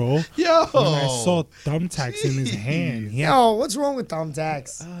control. Yo, when I saw thumbtacks in his hand. Yo, what's wrong with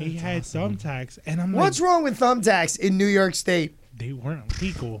thumbtacks? He had thumbtacks, and I'm what's like, wrong with thumbtacks in New York State? They weren't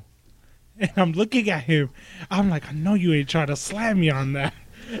legal. And I'm looking at him. I'm like, I know you ain't trying to slam me on that.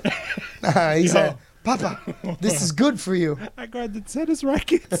 He said, Papa, this is good for you. I grabbed the tennis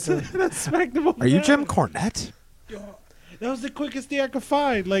rackets and I smacked them over. Are you Jim Cornette? Yo, that was the quickest thing I could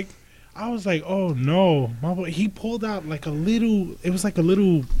find. Like, I was like, oh no. My boy, he pulled out like it was like a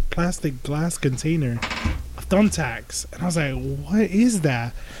little plastic glass container of thumbtacks. And I was like, what is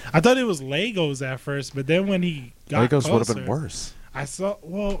that? I thought it was Legos at first, but then when he got Legos closer, would have been worse. I saw,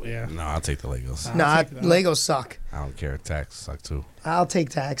 yeah. No, I'll take the Legos. Nah, Legos suck. I don't care. Tax suck too. I'll take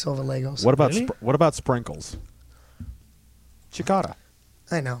tacks over Legos. What about Really? what about sprinkles? Chicata.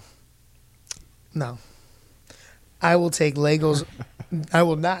 I know. No. I will take Legos. I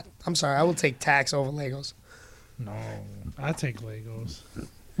will not. I'm sorry. I will take tacks over Legos. No, I take Legos.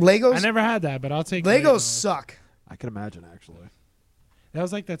 Legos? I never had that, but I'll take Legos suck. I can imagine, actually. That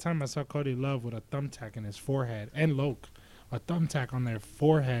was like that time I saw Cody Love with a thumbtack in his forehead, and Loke, a thumbtack on their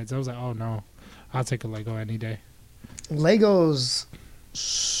foreheads. I was like, oh no, I'll take a Lego any day. Legos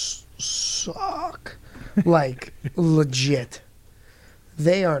suck. Like, legit.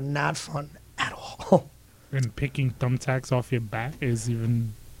 They are not fun at all. And picking thumbtacks off your back is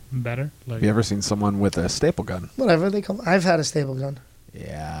even better. Like, Have you ever seen someone with a staple gun? Whatever they come. I've had a staple gun.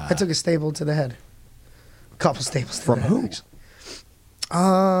 Yeah. I took a staple to the head. A couple staples to From the head. who?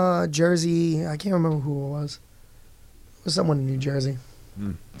 Actually. Jersey. I can't remember who it was. It was someone in New Jersey.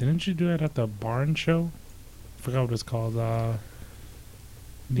 Didn't you do that at the barn show? I forgot what it's called. Barn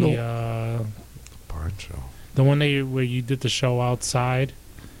show. The one where you did the show outside.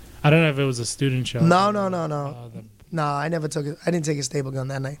 I don't know if it was a student show. No. No, I never took it. I didn't take a stable gun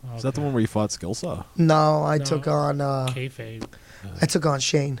that night. Okay. Is that the one where you fought Skillsaw? No, I took on. Kayfabe. I took on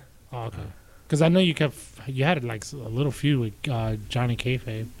Shane. Oh, okay. Because I know you had like a little feud with Johnny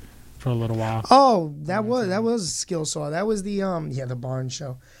Kayfabe for a little while. Oh, that was Skill Saw. That was the the barn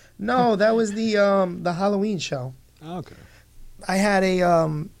show. No, that was the Halloween show. Oh, okay. I had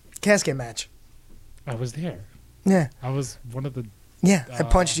a casket match. I was there. Yeah. I was one of the. Yeah, I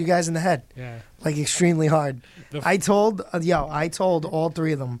punched you guys in the head. Yeah. Like extremely hard. I told all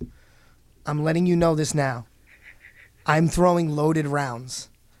three of them, I'm letting you know this now. I'm throwing loaded rounds.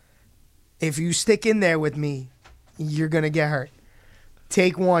 If you stick in there with me, you're going to get hurt.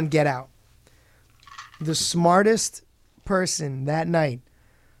 Take one, get out. The smartest person that night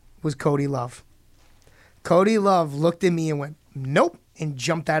was Cody Love. Cody Love looked at me and went, nope, and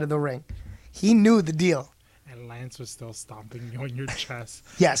jumped out of the ring. He knew the deal. And Lance was still stomping you on your chest.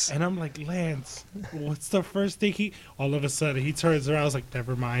 Yes. And I'm like, Lance, what's the first thing all of a sudden he turns around. I was like,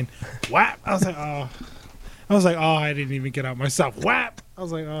 never mind. Whap! I was like, oh, I didn't even get out myself. Whap! I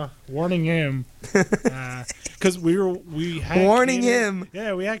was like, warning him. Because we had warning Kaden, him.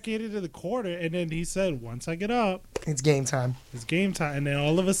 Yeah, we had Kaden to the corner, and then he said, once I get up, it's game time. It's game time. And then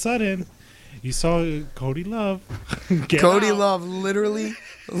all of a sudden, you saw Cody Love. Cody Love literally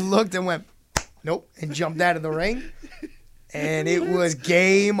looked and went, nope, and jumped out of the ring. And it was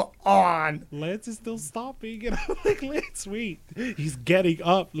game on. Lance is still stopping. And I'm like, Lance, wait. He's getting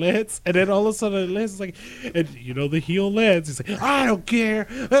up, Lance. And then all of a sudden, Lance is like, and you know the heel Lance. He's like, I don't care.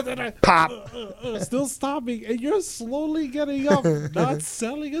 Pop. Still stopping. And you're slowly getting up, not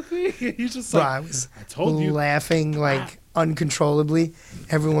selling a thing. He's just like, I told you. Laughing like uncontrollably.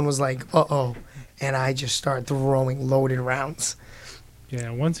 Everyone was like, uh-oh. And I just started throwing loaded rounds.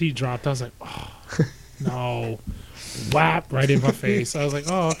 Yeah, once he dropped, I was like, oh, no. Whap, right in my face. I was like,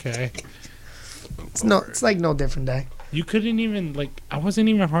 oh, okay. It's like no different day. You couldn't even, like, I wasn't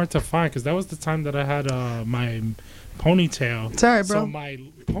even hard to find because that was the time that I had my ponytail. It's all right, bro. So my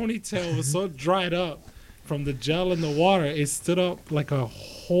ponytail was so dried up from the gel in the water, it stood up like a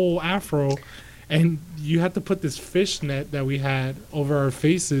whole afro. And you had to put this fishnet that we had over our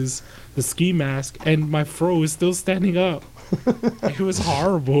faces, the ski mask, and my fro was still standing up. It was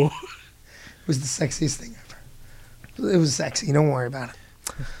horrible. It was the sexiest thing ever. It was sexy. Don't worry about it.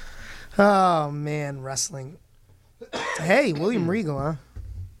 Oh, man, wrestling. Hey, William Regal, huh?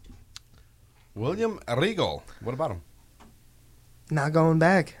 William Regal. What about him? Not going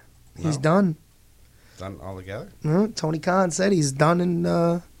back. He's done. Done altogether? Tony Khan said he's done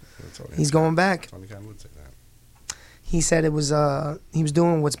and he's going back. Tony Khan would say that. He said it was he was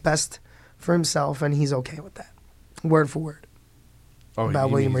doing what's best for himself, and he's okay with that. Word for word. Oh,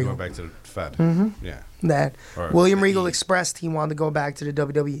 about William Regal. Going back to the Fed. Mm-hmm. Yeah. That Or William Regal expressed he wanted to go back to the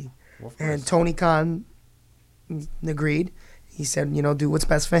WWE. Well, and Tony Khan agreed. He said, do what's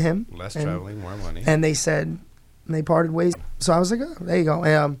best for him. Less traveling, more money. And they said, they parted ways. So I was like, oh, there you go.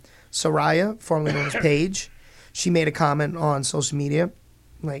 Soraya, formerly known as Paige, she made a comment on social media.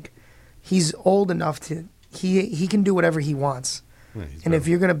 Like, he's old enough to, he can do whatever he wants. Yeah, and if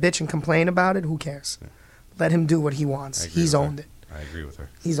you're going to bitch and complain about it, who cares? Yeah. Let him do what he wants. He's owned it. I agree with her.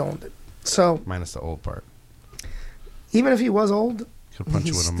 He's owned it. So minus the old part. Even if he was old, he'll punch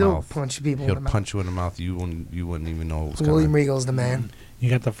you in the still mouth. Punch people. He'll in the mouth. punch you in the mouth. You wouldn't even know. What was William Regal's the man. You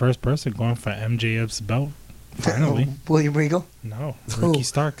got the first person going for MJF's belt. Finally, William Regal. No, Ricky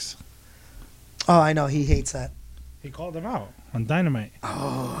Starks. Oh, I know. He hates that. He called him out on Dynamite.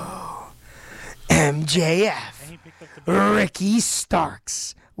 Oh, MJF. Ricky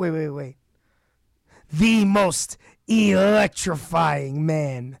Starks. Wait. The most electrifying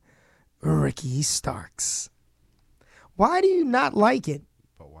man, Ricky Starks. Why do you not like it?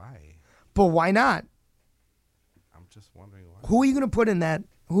 But why? But why not? I'm just wondering why. Who are you going to put in that?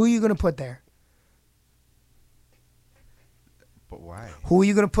 Who are you going to put there? But why? Who are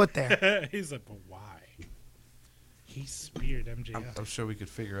you going to put there? He's like, but why? He speared MJF. I'm sure we could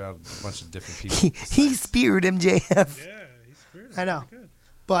figure out a bunch of different people. He speared MJF. Yeah, he speared him. I know.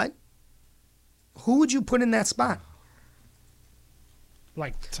 But who would you put in that spot?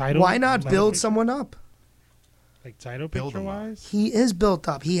 Like title? Why not build someone up? Like title picture wise? He is built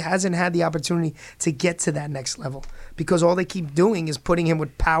up. He hasn't had the opportunity to get to that next level because all they keep doing is putting him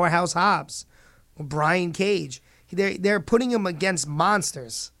with Powerhouse Hobbs or Brian Cage. They're putting him against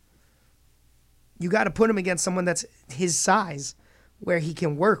monsters. You got to put him against someone that's his size where he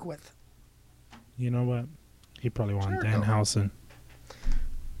can work with. You know what? He probably wanted Danhausen.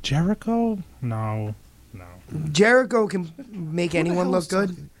 Jericho? No. Jericho can make anyone look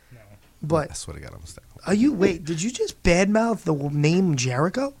good. No. But I swear to God, I'm staying. wait, did you just badmouth the name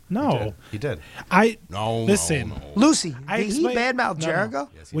Jericho? No. He did. Listen. No. Lucy, I did he explain- badmouth no, no. Jericho?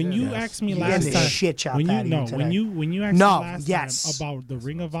 Yes, he When did. you asked me You're last getting the time, shit chopped when you out of you no, today. when you asked No, me last yes. time about the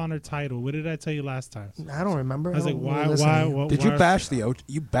Ring of Honor title, what did I tell you last time? I don't remember. I was like, don't why? really listen to you. Why? Did you bash the Ocho?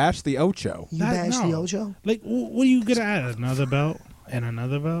 You bashed the Ocho. You That- bashed no. the Ocho? Like, what are you gonna add? Another belt and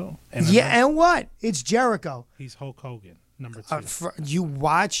another belt? And Yeah, another- and what? It's Jericho. he's Hulk Hogan, number 2. You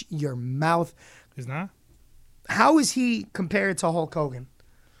watch your mouth. He's not. How is he compared to Hulk Hogan?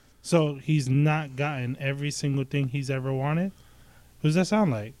 So he's not gotten every single thing he's ever wanted. What does that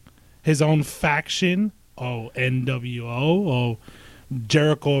sound like? His own faction? Oh, NWO? Oh,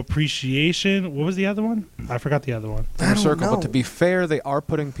 Jericho Appreciation? What was the other one? I forgot the other one. I don't Circle, know. but to be fair, they are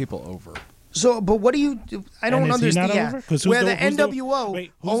putting people over. So, but what do you do? I don't And is he understand. not Yeah. over? 'Cause who's Where the who's NWO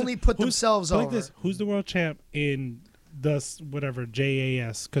wait, who's only put who's- themselves put like over. this, who's the world champ in the whatever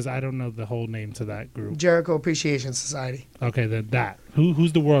JAS? Because I don't know the whole name to that group. Jericho Appreciation Society. Okay, then that.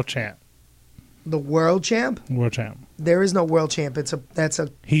 Who's the world champ? The world champ? World champ. There is no world champ. That's a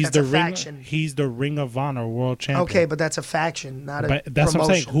He's the faction. He's the Ring of Honor world champion. Okay, but that's a faction, not a But that's what I'm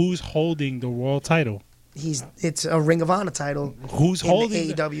promotion. saying. Who's holding the world title? It's a Ring of Honor title. Who's in holding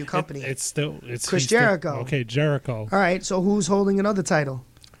the AEW company? It's still it's Chris he's still- Jericho. Okay, Jericho. All right, so who's holding another title?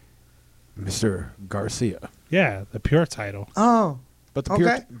 Mr. Garcia. Yeah, the pure title. Oh, But the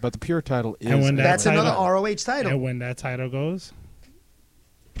okay. pure title is. And when That's title- another ROH title. And when that title goes,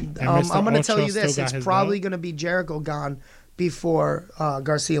 and I'm Mr. going to tell Ocho you this: still got it's his probably belt? going to be Jericho gone before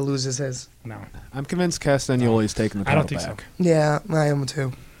Garcia loses his. No, I'm convinced Castagnoli's taking the I title don't think back. so. Yeah, I am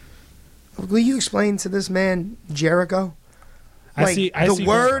too. Will you explain to this man Jericho? I Like see- I the see-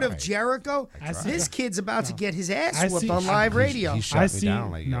 word Right. of Jericho. I see- This kid's about to get his ass I whooped see- on live radio. He shut I me see. down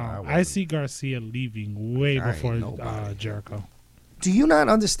like, no, yo, I wasn't- see Garcia leaving way I ain't before nobody. Jericho. Do you not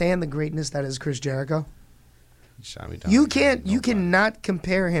understand the greatness that is Chris Jericho? He shot me down You like, can't. You nobody. cannot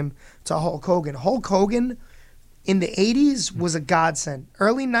compare him to Hulk Hogan. Hulk Hogan, in the '80s, was a godsend.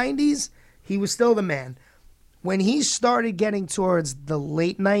 Early '90s, he was still the man. When he started getting towards the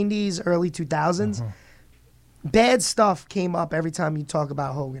late '90s, early 2000s, bad stuff came up every time you talk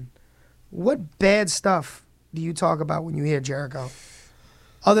about Hogan. What bad stuff do you talk about when you hear Jericho?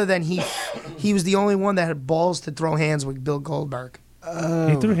 Other than he was the only one that had balls to throw hands with Bill Goldberg.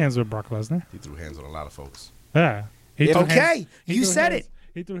 He threw hands with Brock Lesnar. He threw hands with a lot of folks. Yeah. Okay, he you threw said hands- it.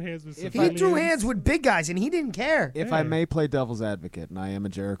 He threw hands with. He threw hands with big guys, and he didn't care. If I may play devil's advocate, and I am a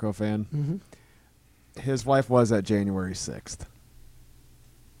Jericho fan, Mm-hmm. his wife was at January 6th.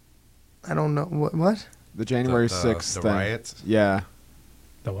 I don't know what. The January The- 6th the thing. riots? Yeah.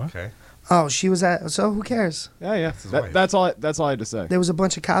 The what? Okay. Oh, she was at. So who cares? Yeah, yeah. his wife. That's all. That's all I had to say. There was a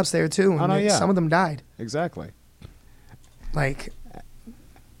bunch of cops there too. And Oh, no, yeah. Some of them died. Exactly. Like,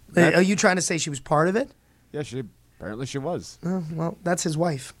 That- are you trying to say she was part of it? Yeah, apparently she was. Oh, well, that's his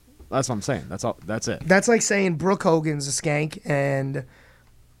wife. That's what I'm saying. That's all. That's it. That's like saying Brooke Hogan's a skank and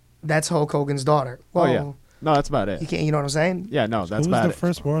that's Hulk Hogan's daughter. Well, Oh yeah. No, that's about it. You can't. You know what I'm saying? Yeah, no, that's Who's about the it.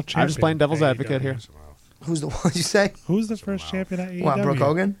 first world champion? I'm just playing devil's at advocate here. Who's the one you say? Who's the first champion at AEW? What, Brooke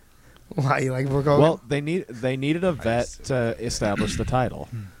Hogan? Why you like Brooke Hogan? Well, they needed a vet to establish the title.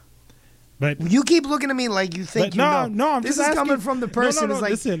 But you keep looking at me like you think But you no, know. no, I'm this just is coming asking- from the No, person no, who's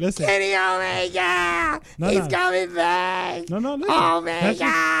like, listen. Kenny Omega, No, he's no. coming back. No, listen. Omega.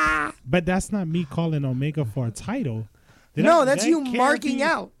 That's but that's not me calling Omega for a title. No, that's did I you care if marking he-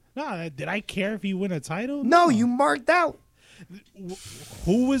 out. No, did I care if he win a title? No, you marked out.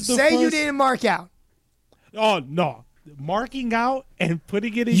 Who was the Say first? you didn't mark out. Oh no, marking out and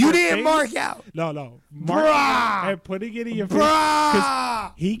putting it in You your didn't face? mark out. No, marking out and putting it in your face.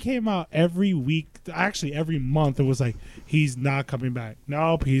 'Cause he came out every week, actually every month. It was like he's not coming back.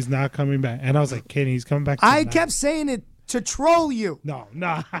 Nope, he's not coming back. And I was like, Kenny, he's coming back. I tonight. kept saying it to troll you. No.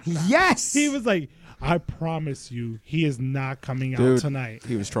 Yes. He was like, I promise you, he is not coming out Dude, tonight.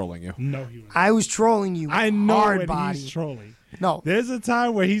 he was trolling you. No, he was. I was trolling you. I know hard when body. he's trolling. No. There's a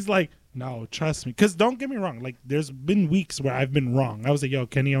time where he's like, no, trust me. Because don't get me wrong. Like, there's been weeks where I've been wrong. I was like, yo,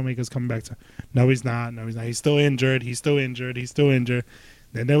 Kenny Omega's coming back. No, he's not. No, he's not. He's still injured.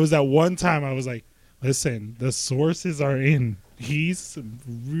 Then there was that one time I was like, listen, the sources are in. He's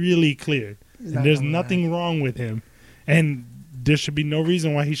really clear. He's And not there's coming nothing wrong with him. And there should be no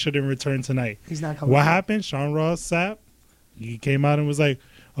reason why he shouldn't return tonight. He's not coming What back. happened? Sean Ross Sapp, he came out and was like,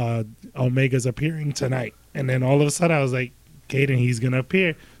 Omega's appearing tonight. And then all of a sudden I was like, Caden, he's going to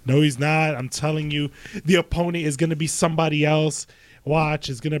appear. No, he's not. I'm telling you, the opponent is going to be somebody else. Watch,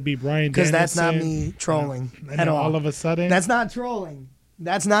 it's going to be Brian Because Danielson. that's not me trolling And at then all. all of a sudden. That's not trolling.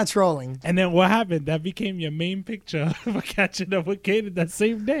 That's not trolling. And then what happened? That became your main picture for catching up with Kaden that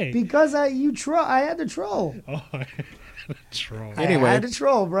same day. Because I had to troll. Oh, I had to troll. Anyway, I had to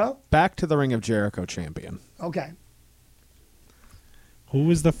troll, bro. Back to the Ring of Jericho champion. Okay. Who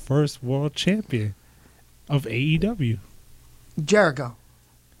was the first world champion of AEW? Jericho.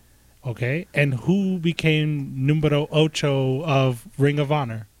 Okay. And who became numero ocho of Ring of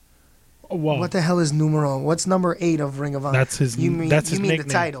Honor? Whoa. What the hell is numero? What's number 8 of Ring of Honor? That's his. You mean that's his the nickname.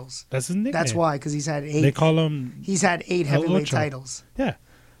 titles? That's his nickname. That's why, because he's had 8. They call him. He's had 8 El heavyweight Ocho. titles. Yeah.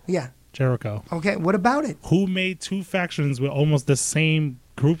 Yeah. Jericho. Okay. What about it? Who made 2 factions with almost the same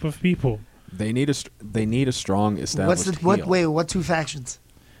group of people? They need a strong established heel. What 2 factions?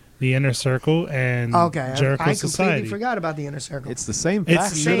 The Inner Circle and Jericho I Society. completely forgot about the Inner Circle. It's the same It's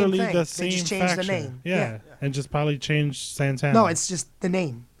faction. literally thing. the They same just changed the faction. name. Yeah. And just probably changed Santana. No, it's just the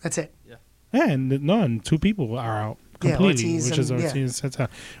name. That's it. Yeah, and 2 people are out Yeah, completely, Ortiz which is and- Ortiz yeah. and Santana.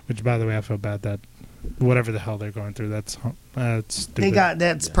 Which, by the way, I feel bad that whatever the hell they're going through, that's stupid.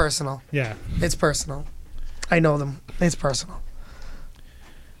 That's personal. Yeah. It's personal. I know them. It's personal.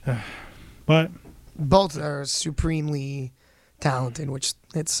 But both are supremely talented, which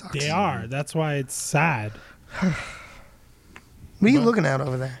it sucks. they are. That's why it's sad. What are you looking at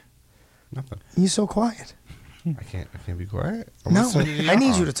over there? Nothing. You're so quiet. I can't be quiet. I'm No, listening to I need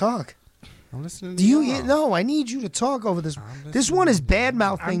y'all. you to talk. I'm listening to Do you? y'all. No, I need you to talk over this. This one is bad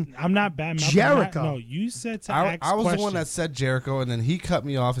mouthing. I'm not bad mouthing. Jericho. No, you said to I ask was the one questions. that said Jericho, and then he cut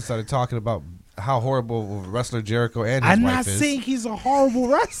me off and started talking about how horrible of a wrestler Jericho and his I'm wife not is. saying he's a horrible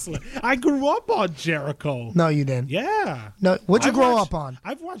wrestler. I grew up on Jericho. No, you didn't. Yeah. No, what'd you I've grow watched- up on?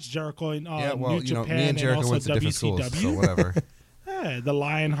 I've watched Jericho in yeah, well, New you know, Japan me and Jericho also went to different WCW. schools, so whatever. Yeah, the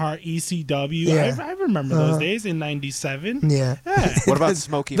Lionheart ECW. Yeah. I remember those days in '97. Yeah. What about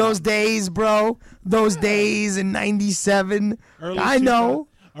Smokey? Those days, bro. Those days in '97. I know.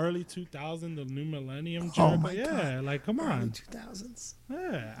 Early 2000, the new millennium. Oh Jericho. my yeah, like come on. 2000s.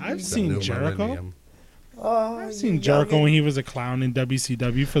 Yeah, I've The seen new Jericho. millennium. Oh, I've seen Jericho when he was a clown in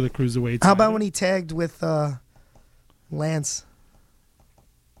WCW for the cruiserweight. How about when he tagged with Lance?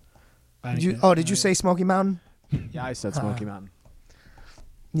 Did you say Smoky Mountain? Yeah, I said Smoky Mountain.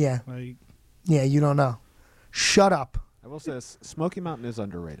 Yeah. Like, Yeah, you don't know. Shut up. I will say this: Smoky Mountain is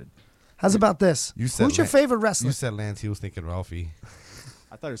underrated. How's about this? You said Who's your favorite wrestler? You said Lance. He was thinking Ralphie.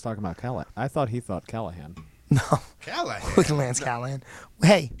 I thought he was talking about Callahan. I thought he thought Callahan. No. Callahan. Look at Lance Callahan.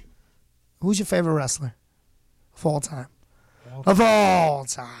 Hey, who's your favorite wrestler of all time? Of all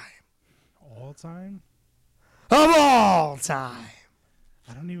time. all time? Of all time.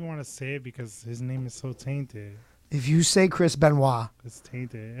 I don't even want to say it because his name is so tainted. If you say Chris Benoit, It's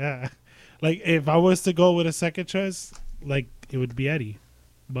tainted. Yeah. Like if I was to go with a second choice, like it would be Eddie.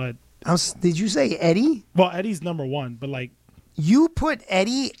 But did you say Eddie? well, Eddie's number 1, but like You put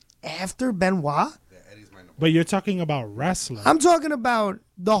Eddie after Benoit? but you're talking about wrestler. I'm talking about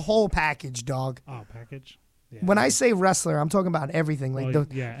the whole package, dog. Oh, package. When I say wrestler, I'm talking about everything, like Well,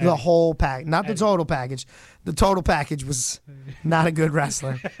 the yeah, the Eddie. whole pack, not the total package. The total package was not a good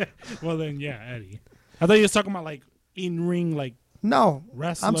wrestler. Well then, yeah, Eddie. I thought you were talking about like in ring, like No,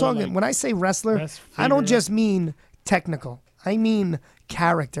 wrestler. I'm talking. like, when I say wrestler, best I don't figure- just mean technical. I mean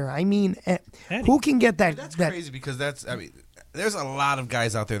character. I mean who can get that. That's that crazy because there's a lot of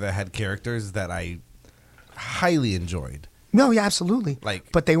guys out there that had characters that I highly enjoyed. No, yeah, absolutely.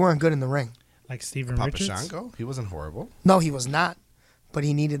 Like but they weren't good in the ring. like Steven Papa Richards. Shango. He wasn't horrible. No, he was not. But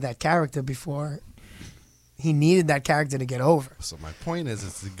he needed that character before. He needed that character to get over. So my point is,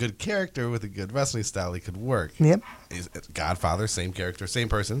 it's a good character with a good wrestling style. He could work. Yep. It's Godfather, same character, same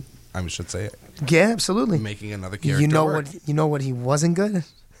person. I should say it. Yeah, absolutely. Making another character. You know work. what? You know what he wasn't good.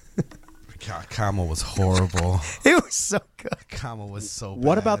 God, Kama was horrible. It was so good. Kama was so bad.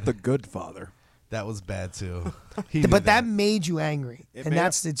 What about the Good Father? That was bad too. He knew But that made you angry, It and made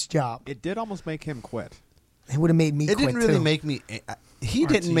that's its job. It did almost make him quit. It would have made me It quit didn't really too. make me. He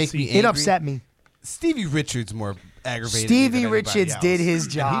didn't make me. It Angry. upset me. Stevie Richards more aggravated. Stevie me than anybody Richards else. did his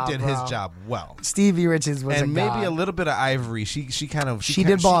And job, he did bro. his job well. Stevie Richards was And a maybe god. a little bit of Ivory. She kind of She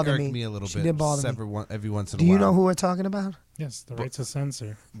did bother irked me. me a little She bit. did bother me. Every once in a Do while. you know who we're talking about? Yes, the right to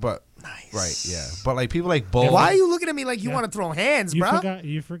censor. But Nice. right, yeah. But like people like Bull. Why are you looking at me like you want to throw hands, You bro? forgot.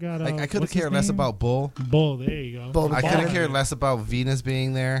 You forgot. Like I could have what's his cared less name? about Bull. Bull. There you go. Bull the I could Bull. have cared less about Venus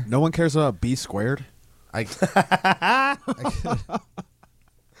being there. No one cares about B squared. I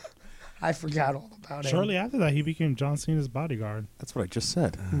I forgot all about Shortly after that, he became John Cena's bodyguard. That's what I just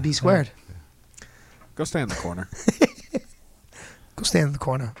said. him. B squared. Go stand in the corner. Go stand in the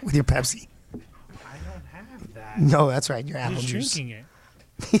corner with your Pepsi. I don't have that. No, that's right. Your apple He's juice. drinking it.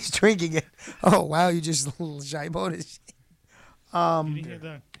 He's drinking it. Oh wow, you just little shybo.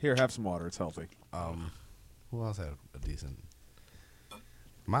 Here, have some water. It's healthy. Who else had a decent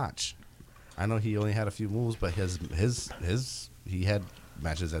match? I know he only had a few moves, but he had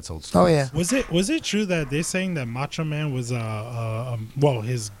matches that sold. Oh yeah. Was it true that they're saying that Macho Man was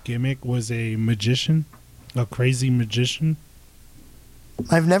his gimmick was a magician, a crazy magician?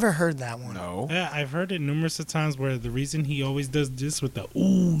 I've never heard that one. No. Yeah, I've heard it numerous of times where the reason he always does this with the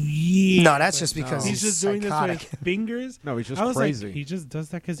ooh yeah. No, that's just because he's just doing this with his fingers. No, he's just I was crazy. Like, he just does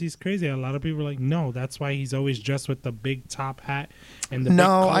that because he's crazy. A lot of people are like, no, that's why he's always dressed with the big top hat and the big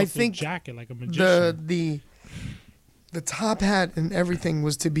colorful jacket like a magician. The top hat and everything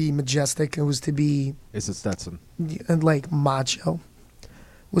was to be majestic. It was to be. It's a Stetson. Like macho.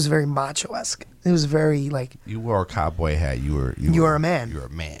 It was very macho-esque. It was very like. You wore a cowboy hat. You were a man. You're a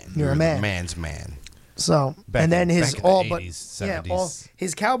man. You're a man. Man's man. So Back then in his the all 80s, but 70s.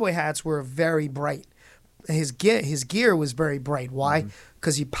 his cowboy hats were very bright. His gear was very bright. Why?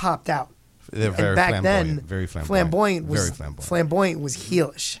 Because he popped out. They're And very back flamboyant. then, Very flamboyant. flamboyant was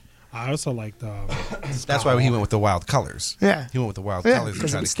heelish. I also like the. That's why he went with the wild colors. Yeah. He went with the wild Yeah, colors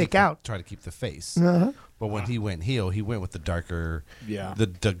because and it would tried to stick keep out. Try to keep the face. Uh-huh. But when he went heel, he went with the darker, Yeah.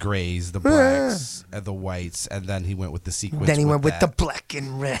 the grays, the blacks, and the whites, and then he went with the sequins. Then he went with the that. black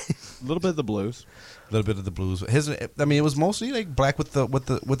and red. A little bit of the blues. A little bit of the blues. It was mostly like black with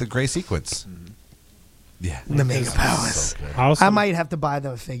the gray sequins. Yeah, The mega powers. So I might have to buy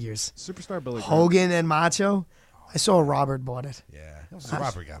the figures. Superstar Billy Graham. Hogan and Macho. I saw Robert bought it. Yeah,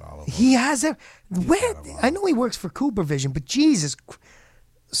 Robert got all of them. He has it. Where? I know he works for Cooper Vision, but Jesus.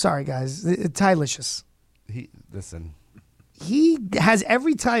 Sorry, guys. Tylicious. Listen. He has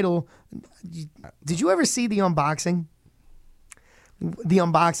every title. Did you ever see the unboxing? The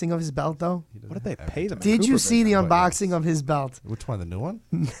unboxing of his belt, though? What did they pay them? Did you see the unboxing of his belt? Which one? The new one?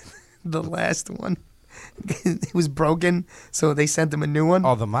 The last one. It was broken, so they sent him a new one.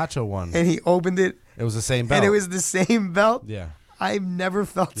 Oh, the Macho one. And he opened it. It was the same belt. And it was the same belt. Yeah. I've never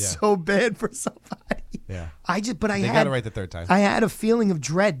felt so bad for somebody. Yeah. They got it right the third time. I had a feeling of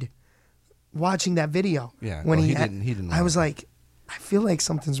dread watching that video. Yeah. When well, he didn't. I was like, I feel like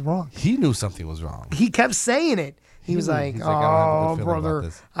something's wrong. He knew something was wrong. He kept saying it. He was like, he's like, I don't have a "Oh, good feeling about brother,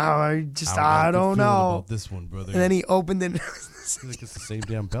 this. I don't know." About this one, brother. And then he opened it. He's like, it's the same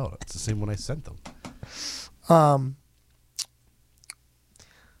damn belt. It's the same one I sent them.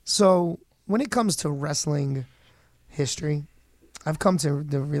 So when it comes to wrestling history, I've come to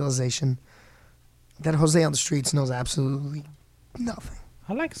the realization that Jose on the Streets knows absolutely nothing.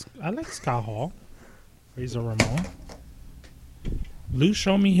 I like Scott Hall. Razor Ramon. Lou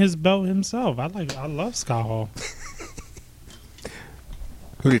showed me his belt himself. I love Scott Hall.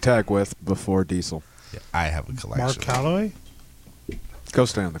 Who'd he tag with before Diesel? Yeah, I have a collection. Mark Calloway. Go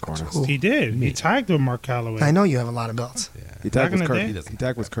stay in the corner. He did. He tagged with Mark Calloway. I know you have a lot of belts. Yeah. He tagged with Back in Kurt. the day. He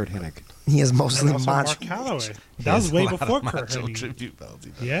tagged with Kurt Hennig. He has mostly And also macho. Mark Calloway. That was way before Kurt Hennig. Tribute belts.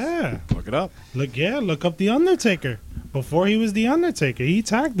 Yeah. Look it up. Look up The Undertaker. Before he was The Undertaker, he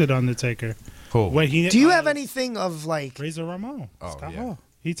tagged The Undertaker. Cool. When he, Do you have anything of like Razor Ramon? Oh, Scott yeah. Hall.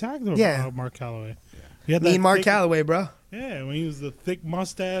 He tagged with Mark Calloway. He had me that and Mark thick- Calloway, bro? Yeah, when he was the thick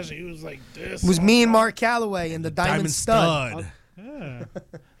mustache, he was like this. It was me and Mark Calloway and the Diamond Stud. Yeah.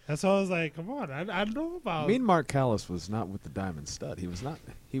 That's why I was like, come on, I know about. Me and Mark Callis was not with the Diamond Stud. He was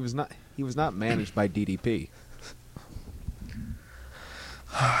not managed by DDP.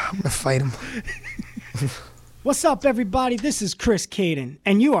 I'm gonna fight him. What's up, everybody? This is Chris Caden,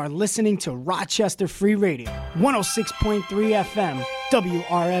 and you are listening to Rochester Free Radio, 106.3 FM,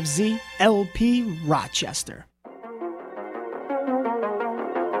 WRFZ LP Rochester.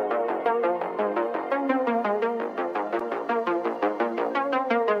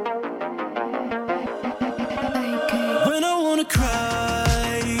 When I wanna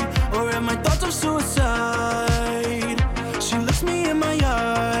cry, or if my thoughts are suicide, she looks me in my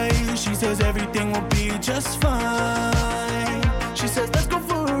eyes. She says everything will be just fine. She says let's go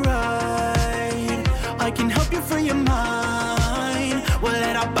for a ride. I can help you free your mind. We'll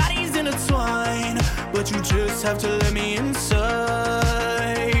let our bodies intertwine, but you just have to let me inside.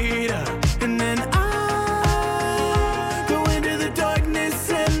 And then I go into the darkness,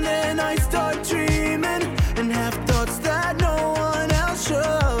 and then I start dreaming and have thoughts that no one else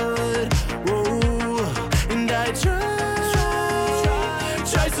should. Whoa. And I try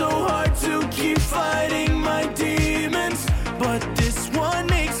so hard to keep fighting my demons, but this one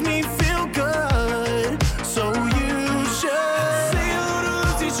makes me feel good. So you should say hello to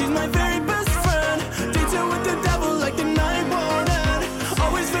Lucy, she's my very best friend. Dates her with the devil like the night won't end.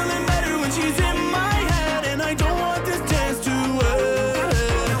 Always feeling better when she's in my head, and I don't want this dance to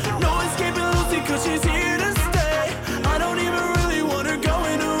end. No escaping Lucy, cause she's here to stay. I don't even really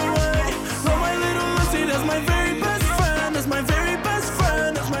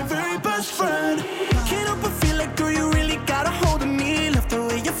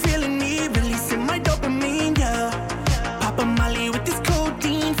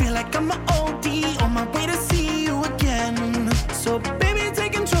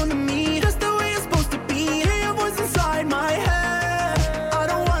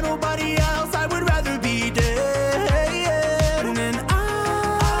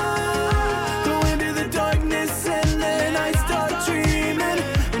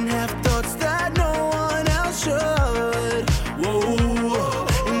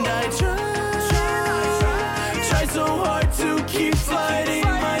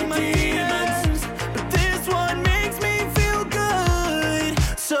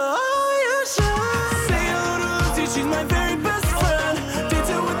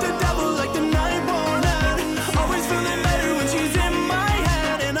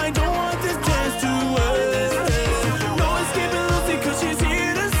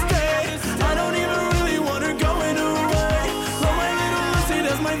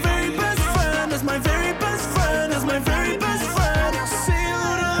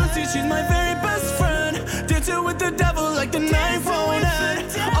like the knife going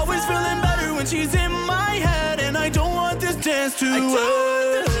at. Always feeling better when she's in my head, and I don't want this dance to end.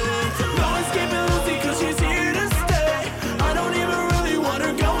 No escaping Lucy, cause she's here to stay. I don't even really want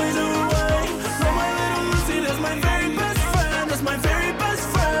her going away. No, my little Lucy, that's my very best friend. That's my very best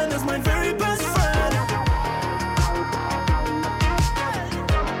friend. That's my very best friend.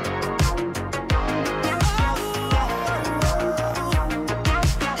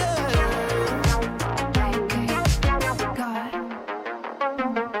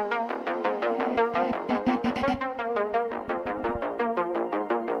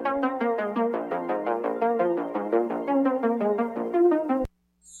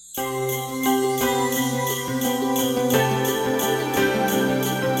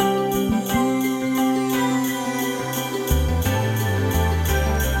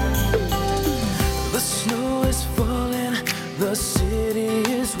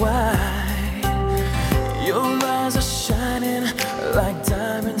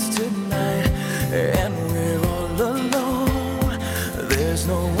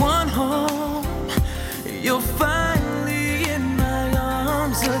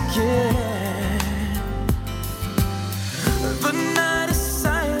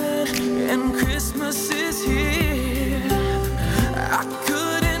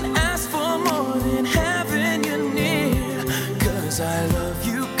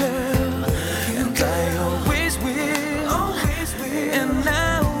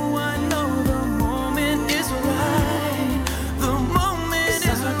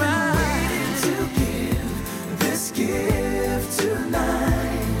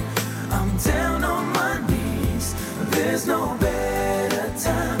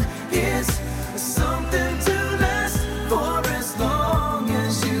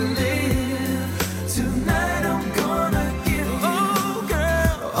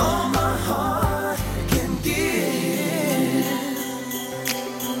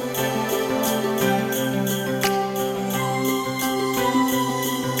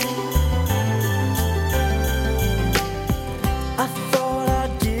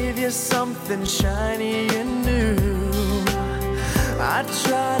 Something shiny and new. I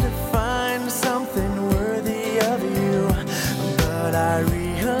try to find something worthy of you, but I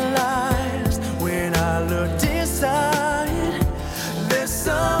realized when I looked inside, there's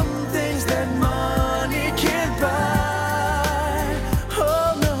some things that money can't buy.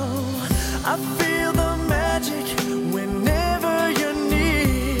 Oh no, I feel the magic whenever you're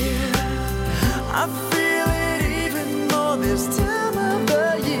near. I feel it even more this time of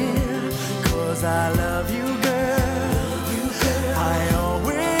the year. I love you, girl. I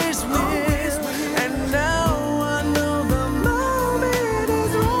always will. And now I know the moment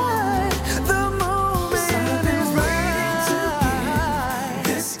is right. The moment is right.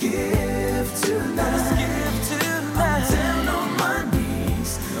 This gift tonight. I'm down on my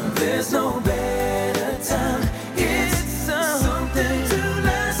knees. There's no better time. It's something to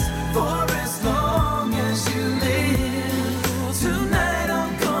last for as long as you live. Tonight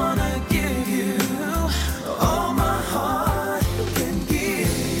I'm gonna give you all my heart can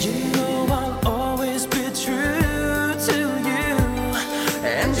give. You know I'll always be true to you,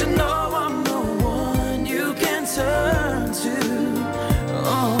 and you know I'm the one you can turn to.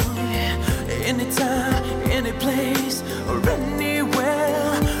 Oh yeah, anytime, any place, or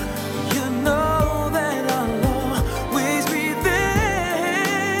anywhere. You know that I'll always be there.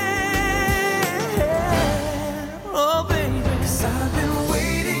 Oh baby, 'cause I've been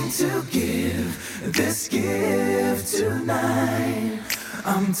waiting to give this gift tonight.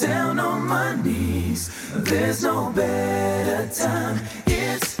 I'm down on my knees. There's no better time.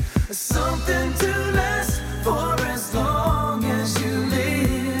 It's something to last for as long as you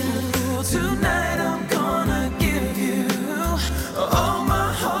live. Tonight I'm gonna give you all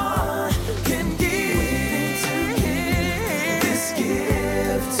my heart can give. This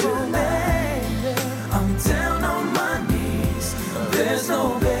gift tonight. I'm down on my knees. There's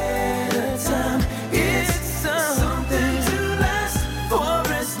no better time. It's something to last for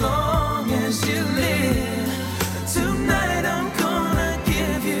as long as you live. Tonight I'm gonna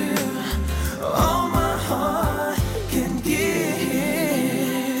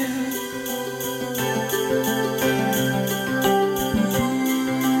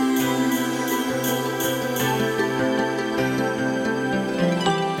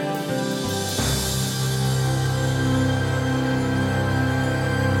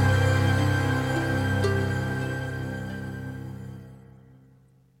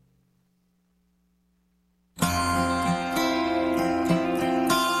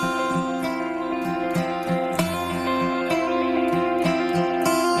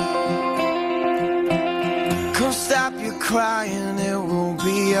crying, it will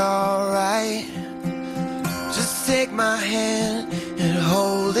be alright. Just take my hand and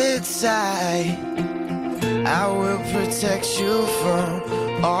hold it tight. I will protect you from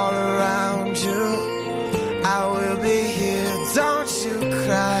all around you. I will be here, don't you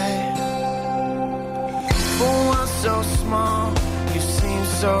cry. For one so small, you seem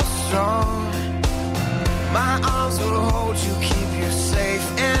so strong. My arms will hold you, keep you safe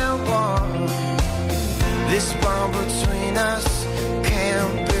and warm. This bond between us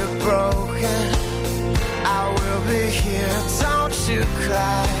can't be broken. I will be here, don't you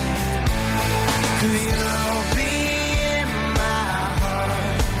cry. 'Cause you'll be in my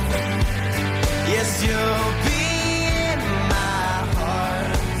heart. Yes, you'll be in my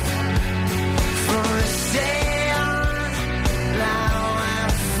heart. From this day on, now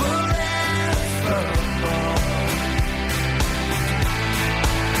and forevermore.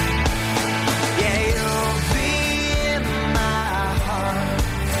 Yeah, you'll be in my heart.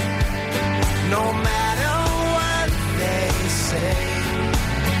 No matter what they say,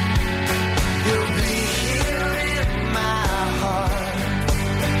 you'll be here in my heart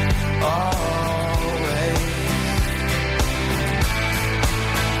always.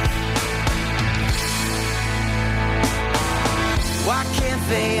 Why can't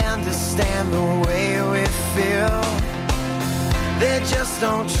they understand the way we feel? They just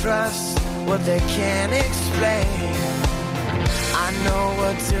don't trust what they can't explain. I know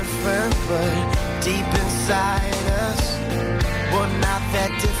we're different, but deep inside us, we're not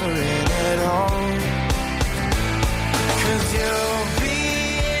that different at all. 'Cause you'll be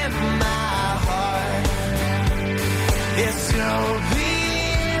in my heart. Yes, you'll be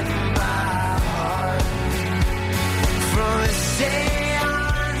in my heart. From this day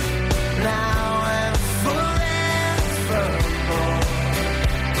on, now and forevermore.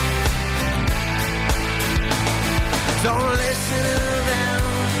 Don't listen to them,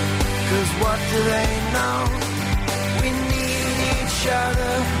 'cause what do they know? We need each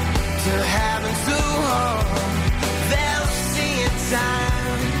other to have and to hold. They'll see in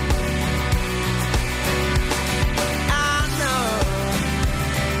time. I know.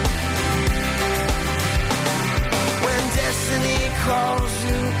 When destiny calls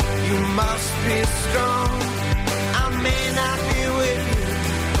you, you must be strong. I may not be with you,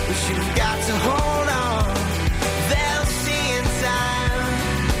 but you've got to hold on. They'll see in time.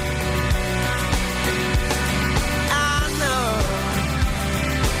 I know.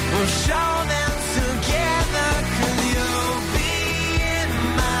 We'll show them together, 'cause you'll be in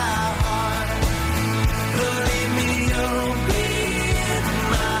my heart. Believe me, you'll be in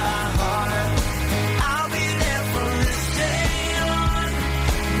my heart. I'll be there from this day on,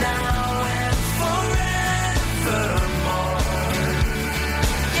 now and forevermore.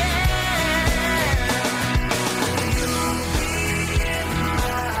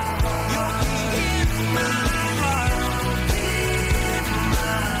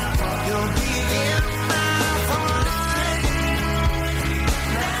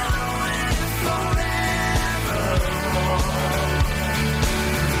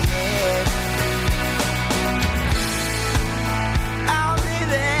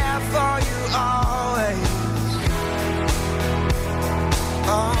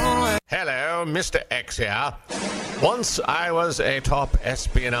 Hello, Mr. X here. Once I was a top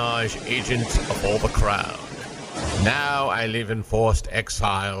espionage agent for the Crown. Now I live in forced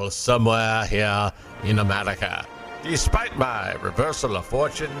exile somewhere here in America. Despite my reversal of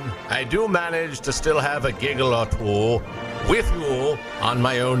fortune, I do manage to still have a giggle or two with you on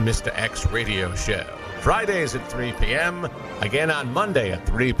my own Mr. X radio show. Fridays at 3 p.m., again on Monday at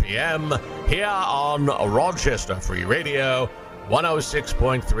 3 p.m., here on Rochester Free Radio,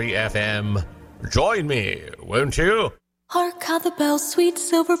 106.3 FM. Join me, won't you? Hark how the bells, sweet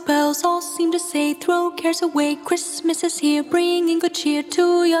silver bells, all seem to say, throw cares away, Christmas is here, bringing good cheer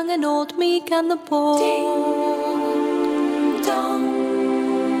to young and old, meek and the bold. Ding dong,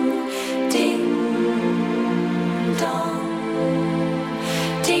 ding dong,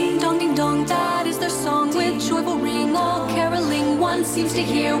 ding dong, ding dong, that is their song with joyful ring, all caroling, one seems to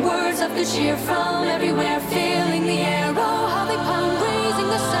hear words of good cheer from everywhere, filling the air, oh how they pound, raising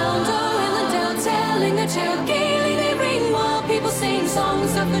the sound, oh hill and dale, telling their tale, gaily they ring, while people sing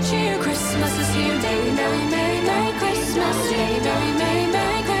songs of good cheer. Christmas is here, day, merry, merry, merry Christmas, day, merry, merry,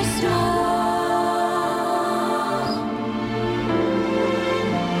 merry Christmas.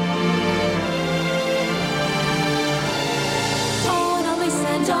 On they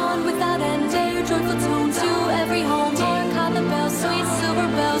send on without end, their joyful tone to every home. Hark how the bells, sweet silver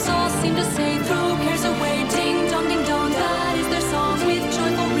bells, all seem to say, throw cares away, ding dong, that is their song with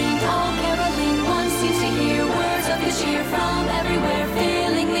joyful ring, all caroling, one seems to hear words of good cheer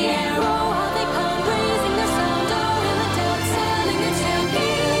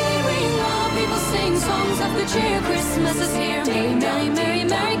of good cheer. Christmas is here. Merry, merry, merry,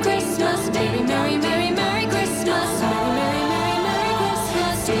 merry Christmas. Merry, merry, merry, merry Christmas. Merry, merry, merry, merry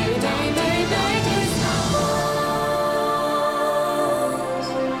Christmas. Merry, merry, merry, merry Christmas.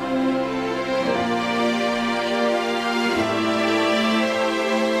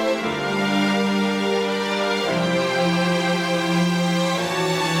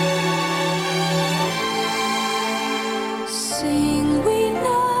 Sing we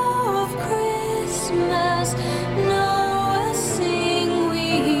know of Christmas, Noah sing we,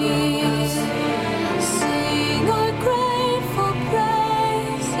 sing our grateful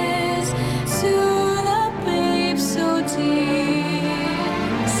praises to the babe so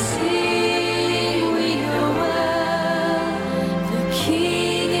dear. Sing we Noel, the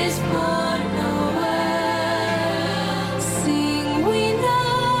King is born Noel. Sing we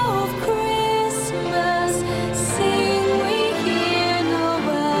know of Christmas, sing we hear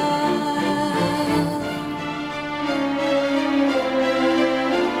Noel.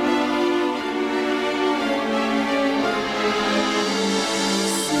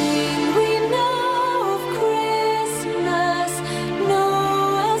 Sing we know of Christmas,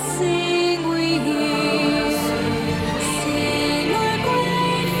 Noel sing we hear. Sing our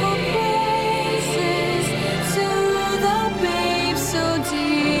grateful praises to the babe so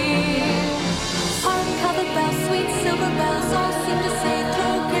dear. Hark how the bells, sweet silver bells, all seem to say,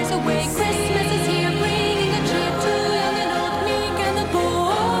 throw cares away. Christmas is here, bringing a cheer to young and old, meek and the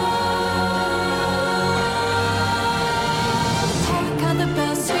bold. Hark how the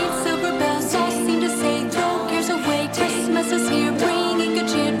bells, sweet silver bells, all seem to say, throw cares away. Christmas is here, bringing good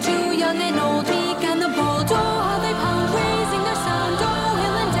cheer to young and old, meek and the bold. Oh, how they pound, raising their sound, oh,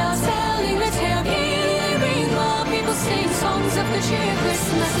 hill and dale, selling their tale, gaily they ring, while people sing songs of good cheer.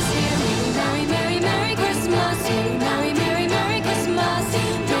 Christmas is here, merry, merry, merry Christmas, merry, merry, merry Christmas,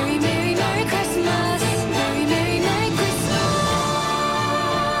 merry, merry, merry Christmas, merry, merry, merry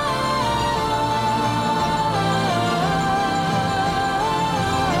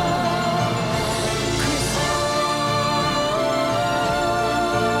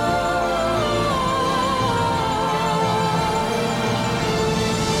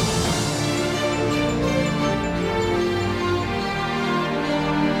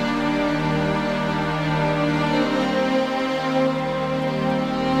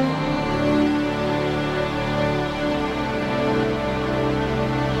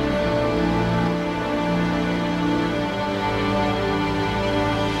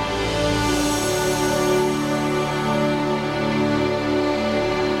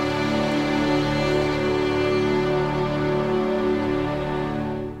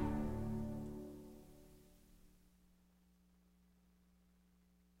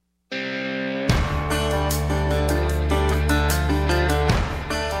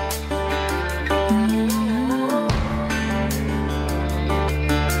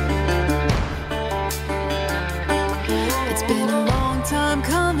It's been a long time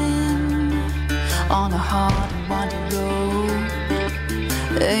coming on a hard and winding road.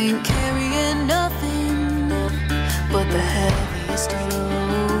 Ain't carrying nothing but the heaviest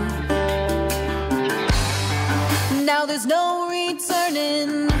load. Now there's no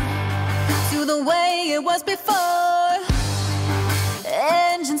returning to the way it was before.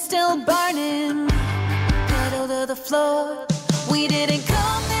 Engine still burning, pedal to the floor. We didn't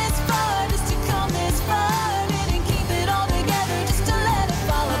come this far just to come this far. Didn't keep it all together just to let it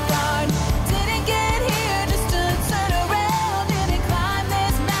fall apart. Didn't get here just to turn around. Didn't climb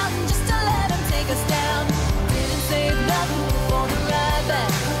this mountain just to let them take us down. Didn't save nothing for the ride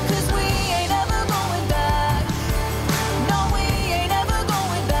back, 'cause we ain't ever going back. No, we ain't ever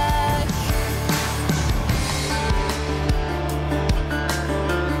going back.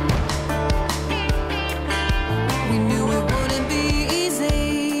 We knew it wouldn't be easy.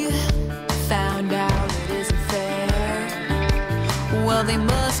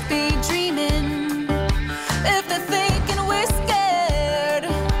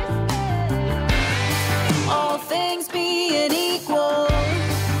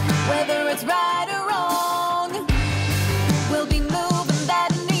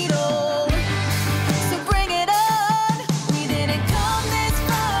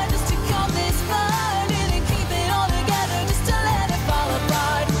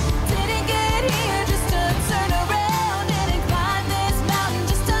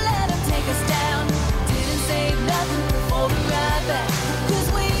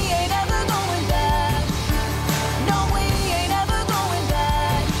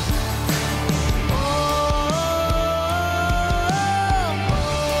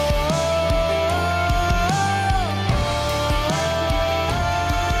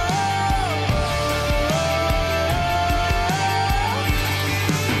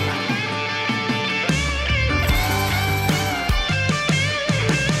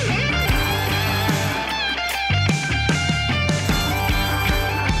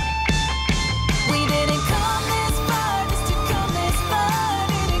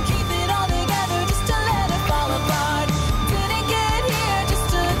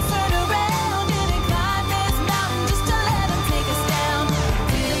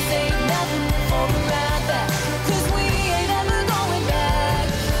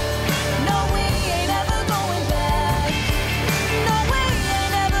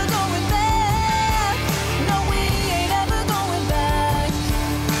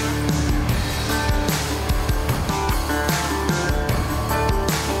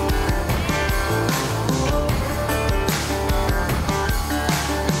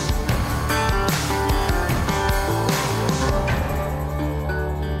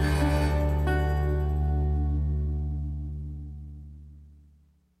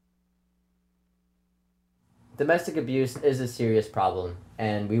 domestic abuse is a serious problem,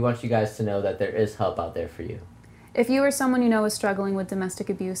 and we want you guys to know that there is help out there for you. If you or someone you know is struggling with domestic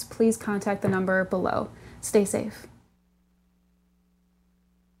abuse, please contact the number below. Stay safe.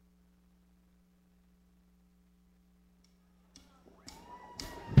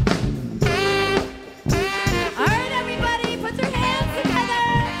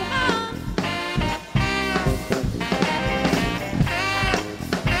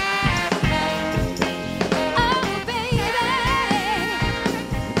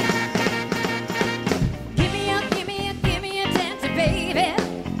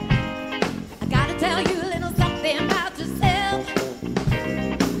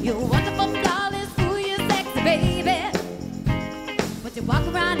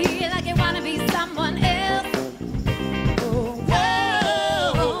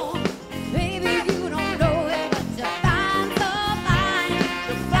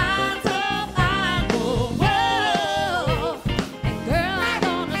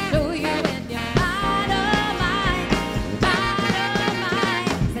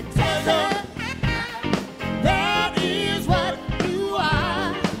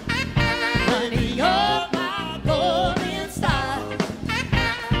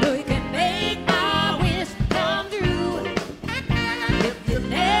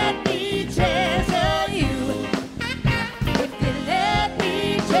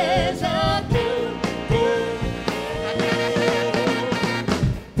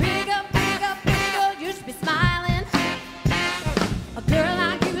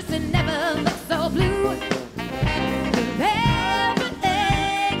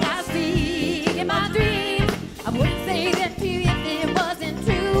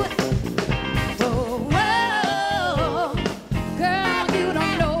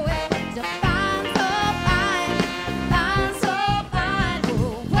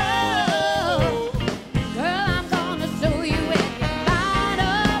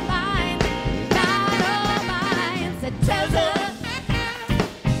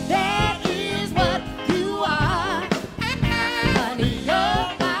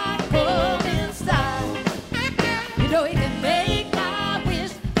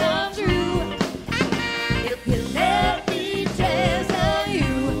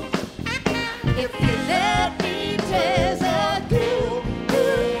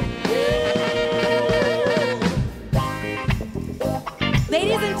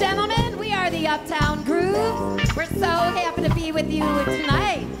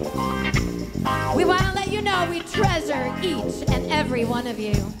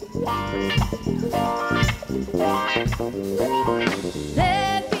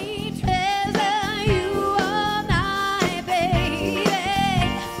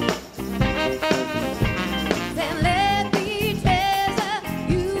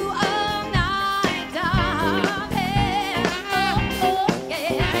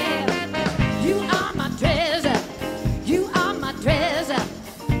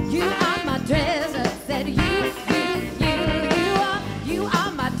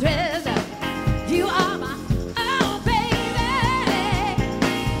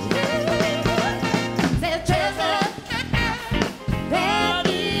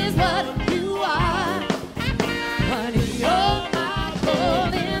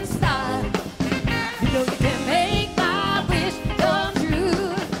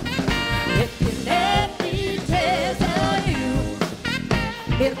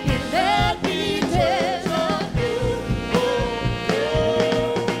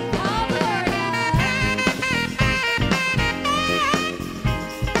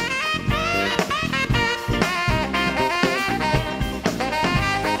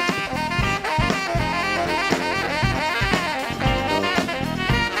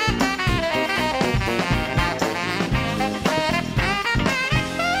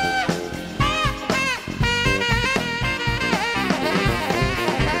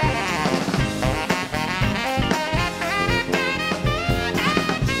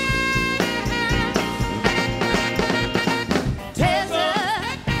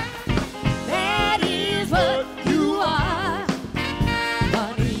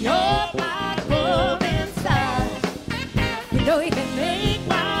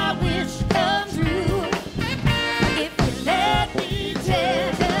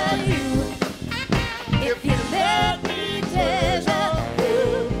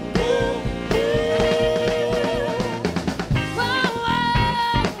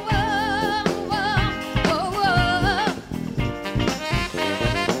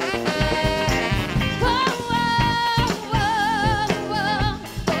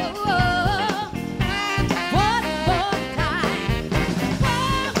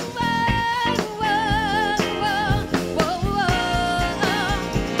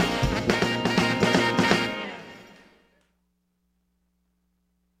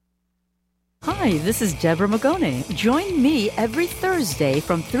 Hi, this is Deborah Magone. Join me every Thursday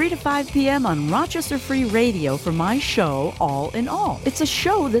from 3 to 5 p.m. on Rochester Free Radio for my show, All in All. It's a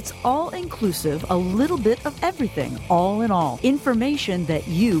show that's all-inclusive, a little bit of everything, all in all. Information that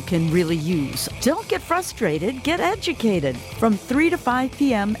you can really use. Don't get frustrated, get educated. From 3 to 5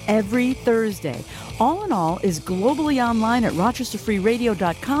 p.m. every Thursday. All in All is globally online at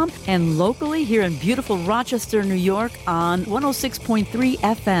rochesterfreeradio.com and locally here in beautiful Rochester, New York on 106.3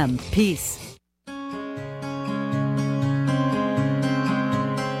 FM. Peace.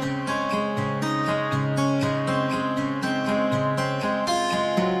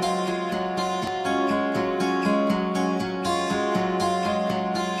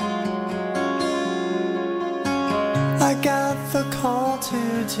 I got the call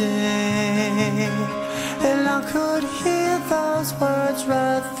today, and I could hear those words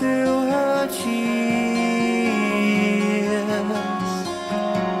right through her ears.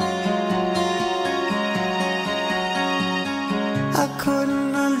 I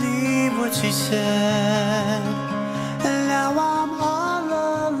couldn't believe what she said, and now I'm all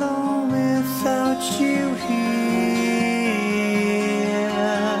alone without you here.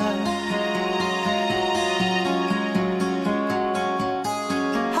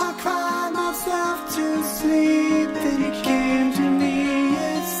 Sleep, then it came to me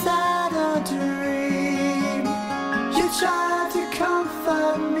inside a dream. You tried to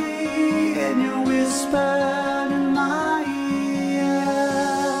comfort me, and you whispered in my ear.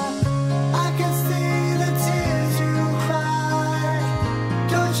 I can see the tears you cry.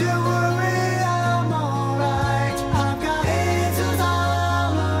 Don't you worry, I'm alright. I've got angels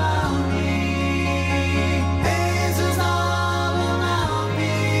all around me. Angels all around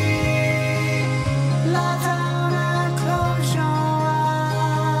me. Lie down and close your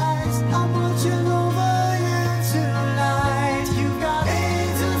eyes. I'm watching over you tonight. You've got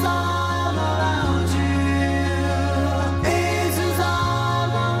angels all around you. Angels all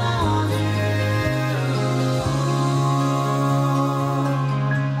around you.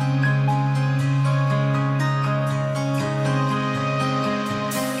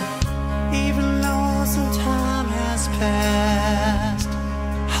 Even though some time has passed,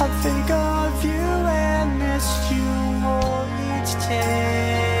 I think of you and missed you more each day.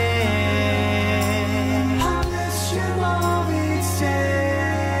 I miss you more each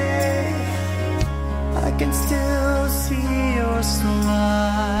day. I can still see your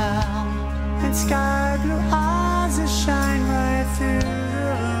smile and sky blue eyes that shine right through the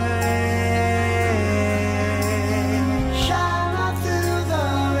rain. Shine right through the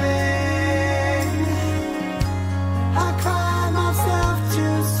rain. I cry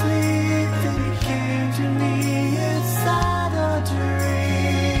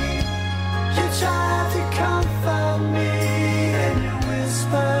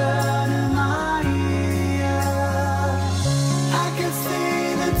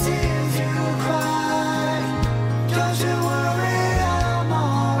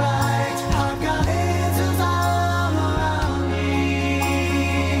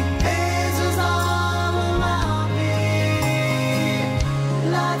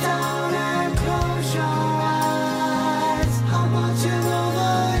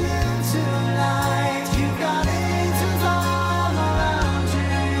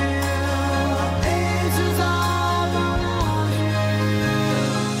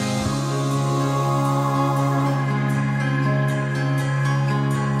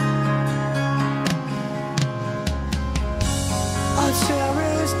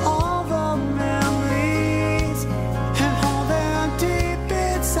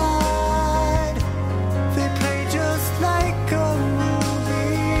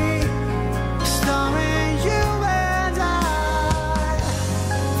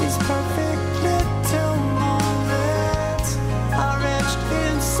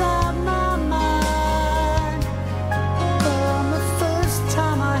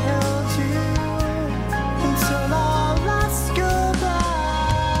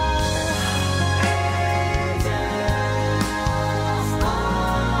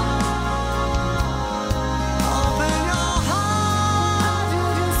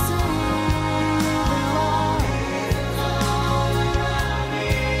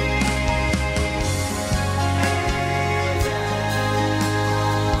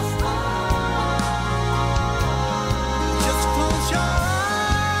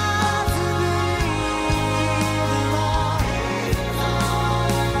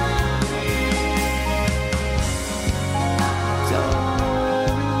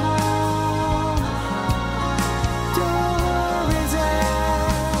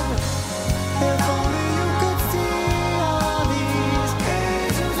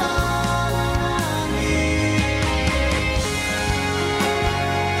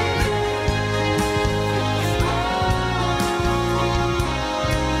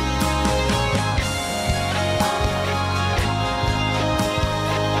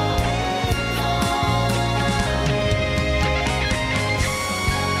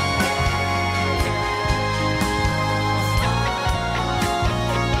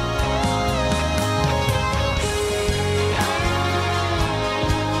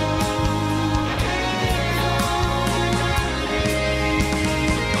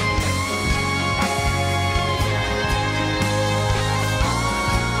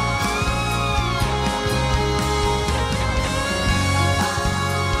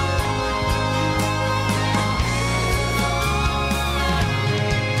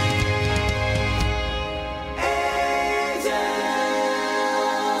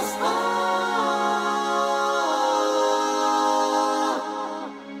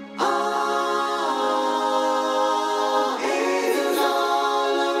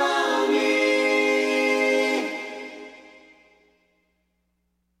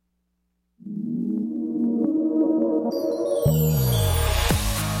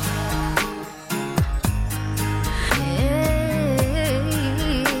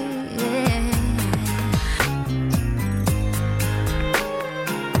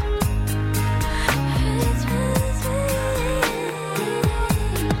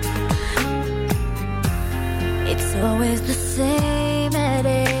It's always the same at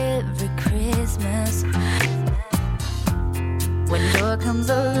every Christmas. When joy comes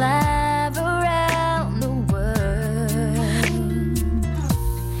alive around the world,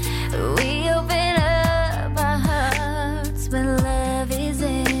 we open up our hearts when love is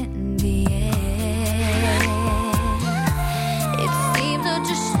in the air. It seems such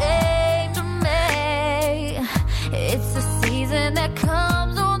a shame to me. It's a season that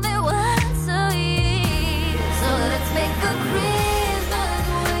comes only once a year. So let's make a Christmas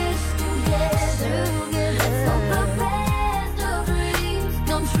wish together. Let's hope the best of dreams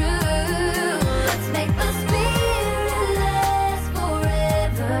come true. Let's make the spirit last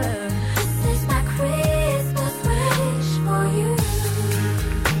forever. This is my Christmas wish for you.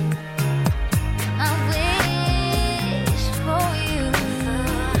 I wish for you.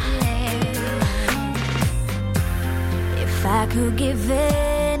 If I could give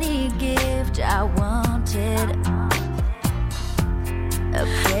any gift I wanted, a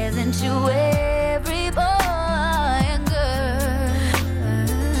present to every boy and girl,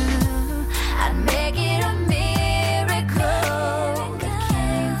 I'd make it a miracle that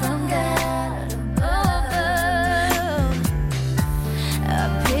came from God above. A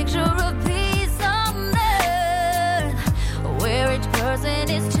picture of peace on earth, where each person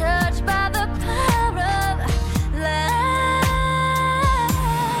is touched by the power of love.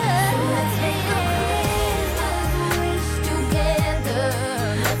 Let's make a Christmas wish together.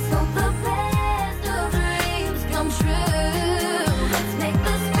 Let's hope the best of dreams come true. Let's make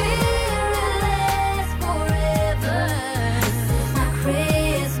the spirit last forever. This is my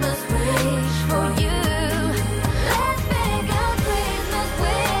Christmas wish for you. Let's make a Christmas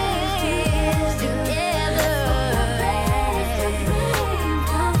wish together. Let's hope the best of dreams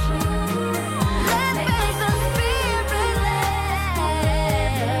come true. Let's make the spirit last.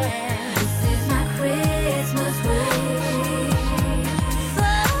 This is my Christmas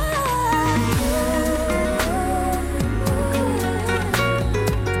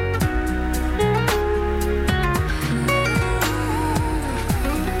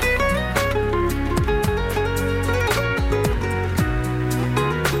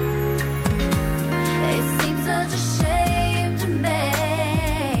It seems such a shame to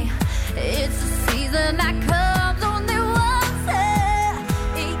me. It's a season that comes only once a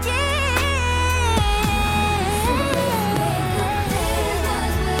year. Let's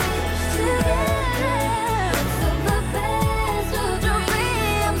hope the best of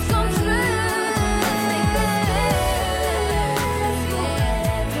dreams come true. Let's make the spirit last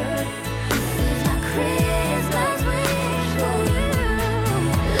forever. This is my Christmas wish for you.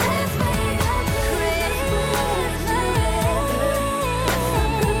 Let's make a Christmas together. Let's hope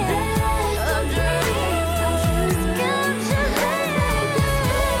the best of dreams come true. Come true.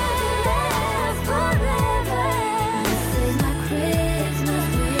 Last forever. This is my Christmas wish.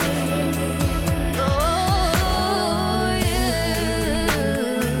 Oh,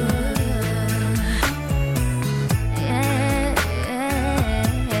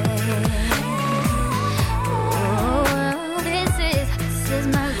 this is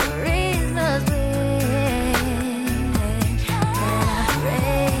my Christmas wish, and I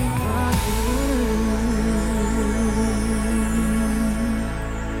pray for you.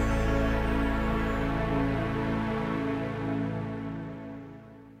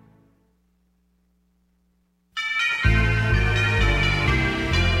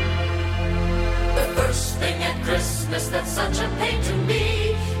 The first thing at Christmas that's such a pain to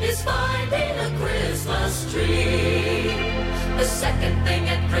me is finding a Christmas tree. The second thing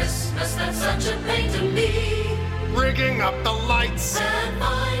at Christmas that's such a pain to me, rigging up the lights and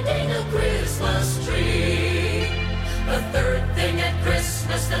finding a Christmas tree. The third thing at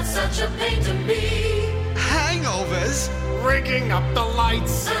Christmas that's such a pain to me, hangovers, rigging up the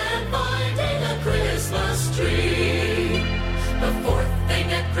lights and finding a Christmas tree. The fourth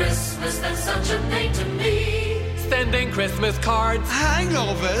thing at Christmas that's such a pain to me, sending Christmas cards,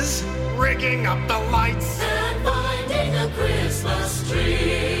 hangovers, rigging up the lights and finding a Christmas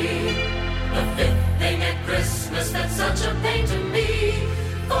tree. The fifth thing at Christmas that's such a pain to me,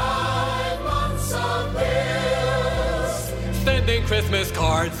 5 months of bills, sending Christmas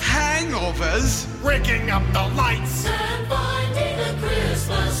cards, hangovers, rigging up the lights and finding a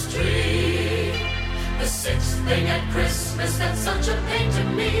Christmas tree. The sixth thing at Christmas that's such a pain to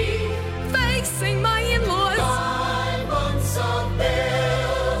me, Facing my in-laws. 5 months of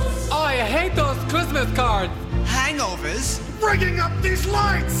bills. I hate those Christmas cards, hangovers, rigging up these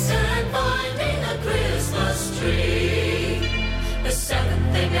lights and finding a Christmas tree. The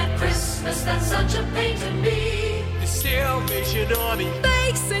seventh thing at Christmas that's such a pain to me, the Salvation Army,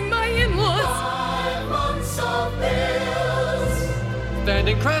 Facing my in-laws. 5 months of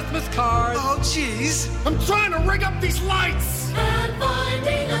sending Christmas cards. Oh, jeez. I'm trying to rig up these lights. And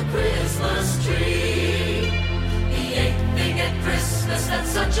finding a Christmas tree. The eighth thing at Christmas, that's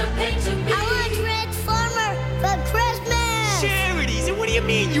such a pain to me. I want Transformer for Christmas. Charities, and what do you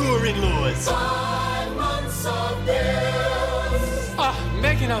mean your in-laws? 5 months of bills.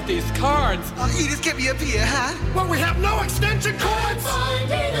 Making out these cards. Edith, get me up here, huh? Well, we have no extension cords.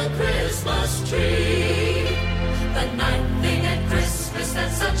 Finding a Christmas tree. The ninth thing at Christmas,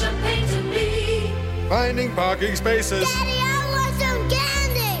 that's such a pain to me. Finding parking spaces. Daddy, I want some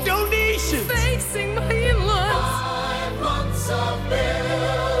candy. Donations. Facing my in-laws. 5 months of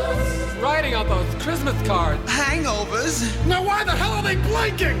bills. Writing out those Christmas cards. Hangovers. Now why the hell are they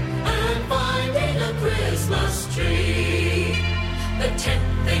blinking? And finding a Christmas tree. The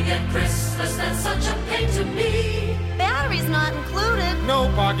 10th thing at Christmas, that's such a pain to me. Batteries not included. No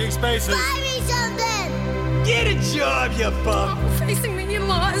parking spaces. Buy me something. Get a job, you bum. Facing the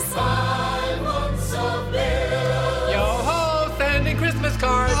in-laws. 5 months of bills. Yo ho, sending Christmas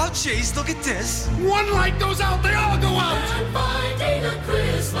cards. Oh, jeez, look at this. One light goes out, they all go out. And finding a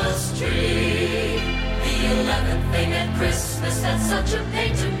Christmas tree. The 11th thing at Christmas, that's such a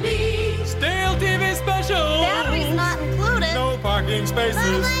pain to me. Stale TV special. Batteries not included. No parking spaces.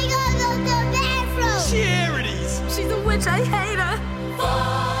 Mom, I gotta go to the bathroom. Charities. She's a witch, I hate her.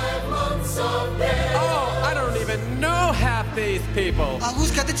 5 months of bills. Oh, I don't even know half these people.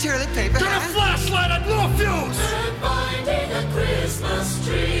 Who's got the toilet paper? Get a flashlight and blow a fuse. And finding a Christmas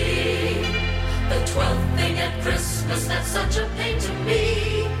tree. The 12th thing at Christmas, that's such a pain to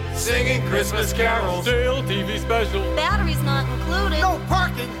me. Singing Christmas carols. Stale TV special. Batteries not included. No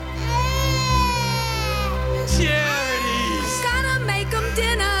parking. Charities. Gotta make them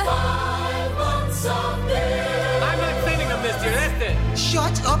dinner. 5 months of bills. I'm not sending them this year, that's it.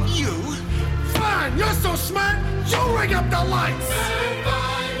 Shut up, you. Fine, you're so smart, you ring up the lights. And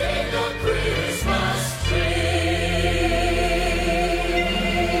finding a Christmas tree.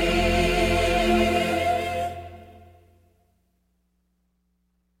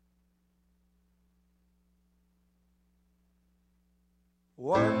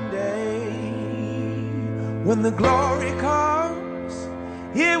 One day, when the glory comes,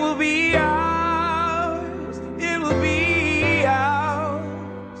 it will be ours, it will be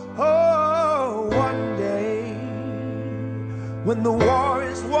ours. Oh, one day, when the war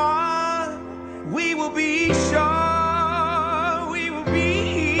is won, we will be sure, we will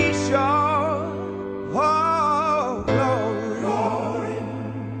be sure. Oh, glory, glory,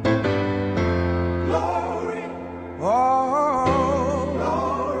 glory. Oh.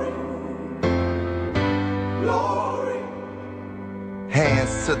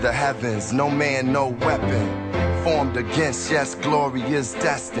 Hands to the heavens, no man, no weapon formed against, yes, glory is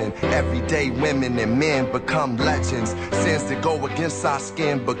destined. Everyday women and men become legends. Sins that go against our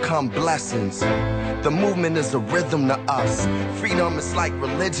skin become blessings. The movement is a rhythm to us. Freedom is like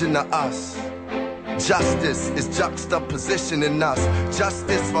religion to us. Justice is juxtaposition in us.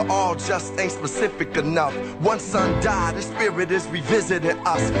 Justice for all just ain't specific enough. One son died, the spirit is revisiting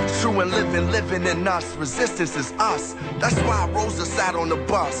us. True and living in us. Resistance is us. That's why Rosa sat on the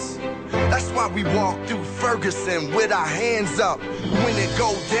bus. That's why we walk through Ferguson with our hands up. When it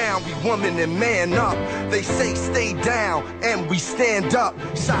go down, we woman and man up. They say stay down, and we stand up.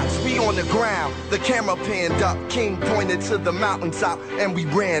 Shots, we on the ground, the camera panned up. King pointed to the mountaintop, and we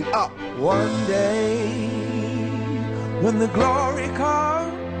ran up. One day, when the glory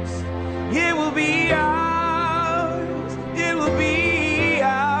comes, it will be ours, it will be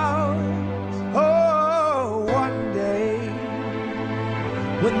ours. Oh, one day,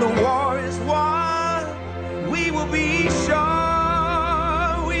 when the war is won, we will be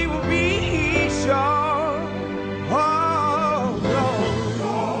sure, we will be sure. Oh, glory,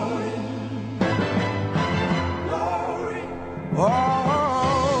 glory, glory. Oh.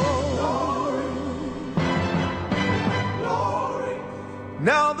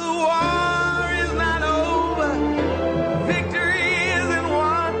 Now the war is not over, victory isn't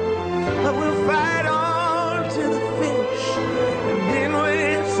won, but we'll fight on to the finish, and then when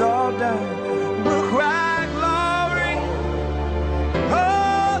it's all done, we'll cry glory,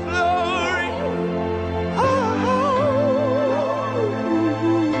 oh glory, oh,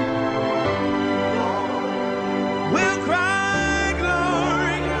 we'll cry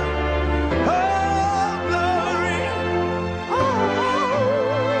glory, oh glory, oh.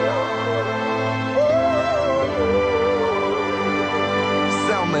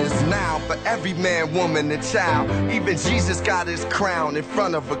 every man, woman, and child. Even Jesus got his crown in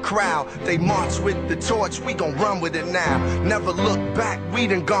front of a crowd. They march with the torch, we gon' run with it now. Never look back, we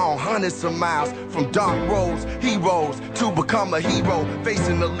done gone hundreds of miles. From dark roads, heroes, to become a hero.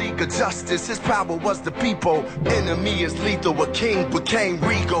 Facing the League of Justice, his power was the people. Enemy is lethal, a king became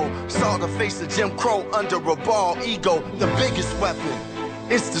regal. Saw the face of Jim Crow under a bald ego. The biggest weapon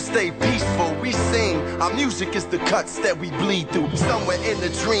is to stay peaceful. We sing, our music is the cuts that we bleed through. Somewhere in the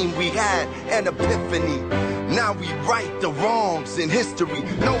dream we had an epiphany. Now we right the wrongs in history.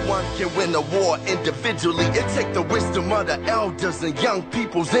 No one can win a war individually. It take the wisdom of the elders and young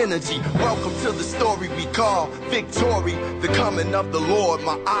people's energy. Welcome to the story we call victory. The coming of the Lord,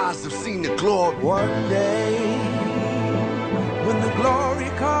 my eyes have seen the glory. One day, when the glory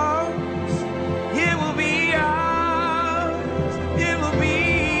comes, it will be ours. It will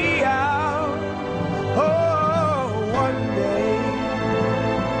be ours. Oh, one day,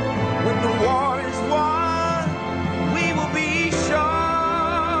 when the war is won, we will be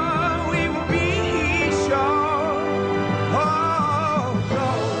sure. We will be sure.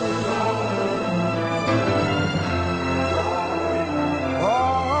 Oh,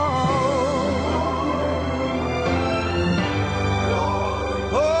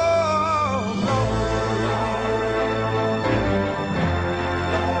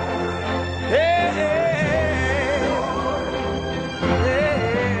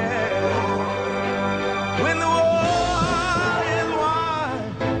 when the war is won,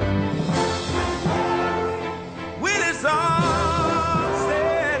 when it's all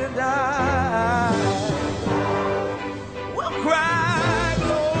said and done, we'll cry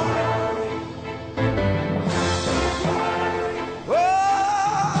glory. Oh,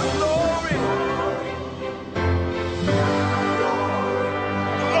 glory.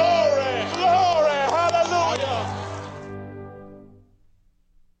 Glory, glory, hallelujah.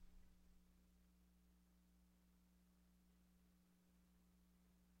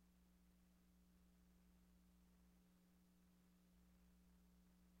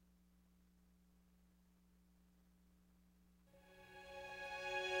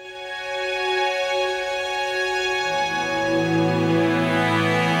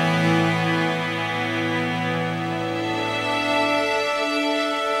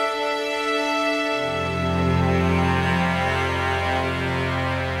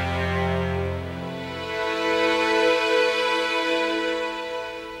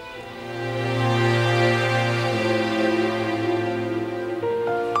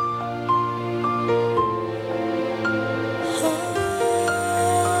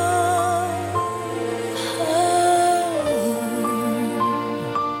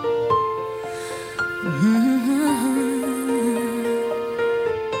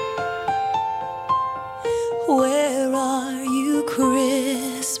 Where are you,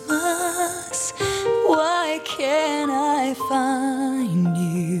 Christmas? Why can't I find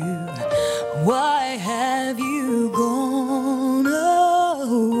you? Why have you gone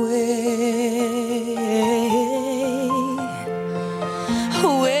away?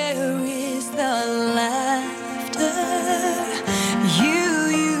 Where is the laughter you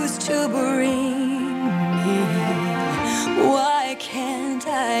used to bring me? Why can't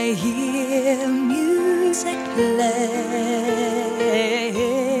I hear music play?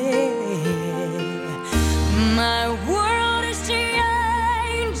 My world is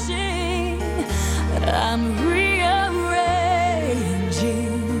changing. I'm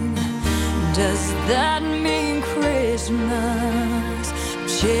rearranging. Does that mean Christmas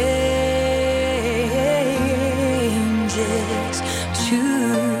changes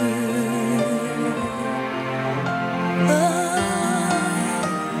too?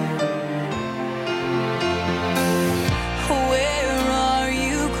 Where are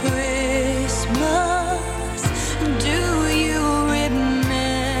you, Christmas? Do you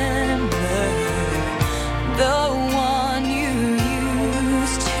remember the one you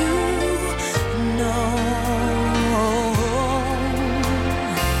used to know?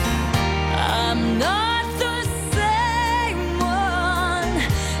 I'm not the same one.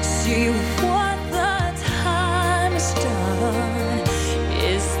 See what the time has done.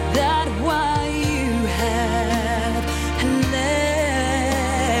 Is that why you have let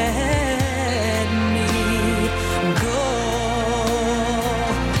me go?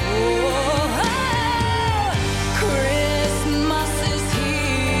 Christmas is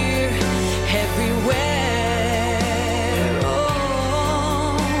here everywhere.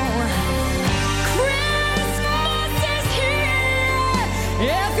 Oh, Christmas is here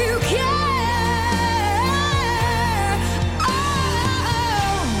if you care. Oh,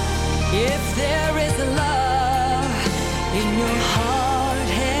 if there is love in your heart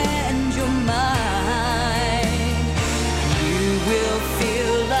and your mind.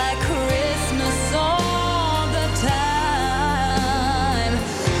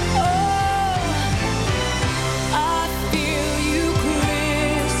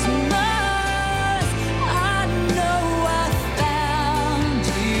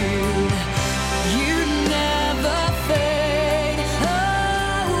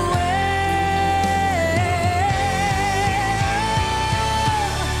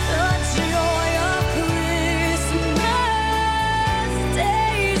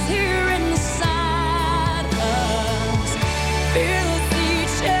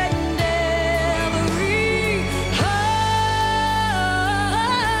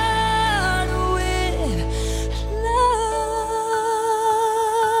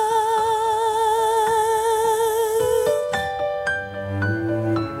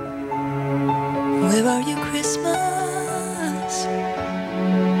 Where are you, Christmas?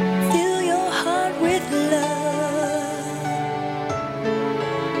 Fill your heart with love.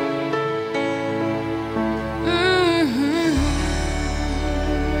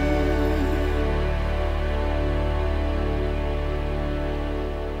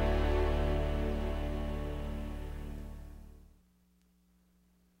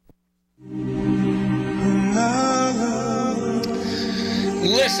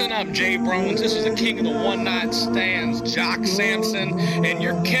 Listen up, Jay Brones. This is the king of the one-night stands, Jock Sampson, and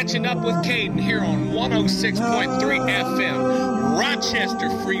you're catching up with Caden here on 106.3 FM, Rochester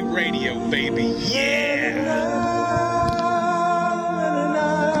Free Radio, baby. Yeah!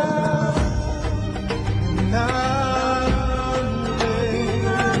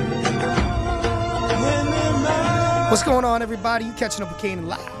 What's going on, everybody? You catching up with Caden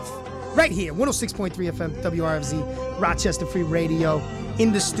live right here, 106.3 FM, WRFZ, Rochester Free Radio.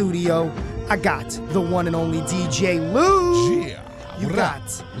 In the studio, I got the one and only DJ Lou. Yeah. You got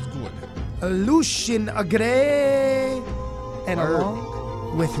What's good? Lucian Agre. And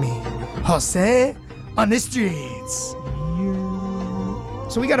along with me, Jose on the streets.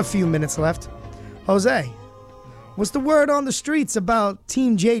 So we got a few minutes left. Jose, what's the word on the streets about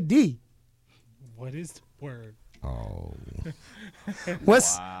Team JD? What is the word? Oh.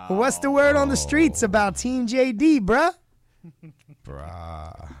 What's the word on the streets about Team JD, bruh?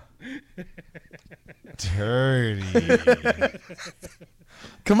 Bruh. Dirty.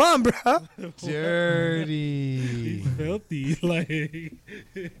 Come on, bro. Dirty. Filthy. Like.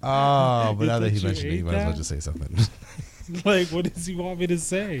 Oh, but now that he mentioned it, you might as well just say something. Like, what does he want me to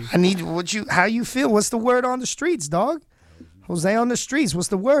say? I need how you feel. What's the word on the streets, dog? Jose on the streets. What's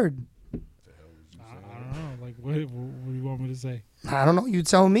the word? I don't know. Like, what do you want me to say? I don't know. You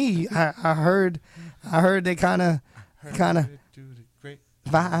tell me. I heard they kind of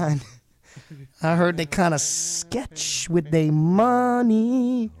fine. I heard they kind of sketch with their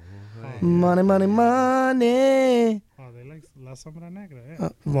money. Money. Oh, they like La Sombra Negra. Yeah.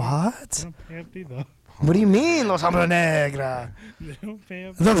 What? They don't pay up either. What do you mean, La Sombra Negra? They don't pay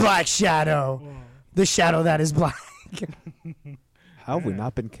up. The Black Shadow. The shadow that is black. How have we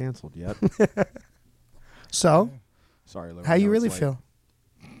not been canceled yet? So? Sorry, Lou. How you really feel?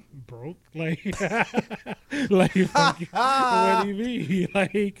 Broke? Like, what do you mean?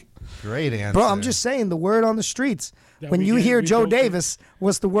 Like, great answer. Bro, I'm just saying the word on the streets. That When we you get- hear we Joe don't get- Davis,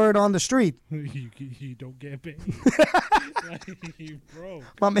 what's the word on the street? you don't get paid. Like, you broke.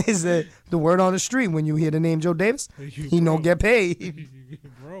 My man, is the word on the street when you hear the name Joe Davis? He don't get paid.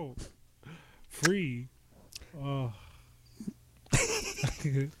 Bro, free. Oh.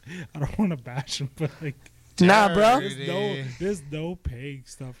 I don't want to bash him, but like, Nah, bro. There's no paying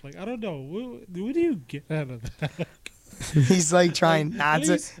stuff. Like, I don't know. What do you get out of that? He's like trying not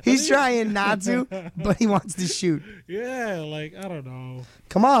to. He's trying not to, but he wants to shoot. Yeah, like, I don't know.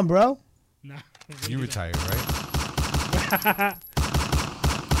 Come on, bro. Nah. You retired, right?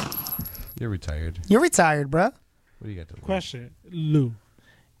 You're retired. You're retired, bro. What do you got to do? Question, Lou.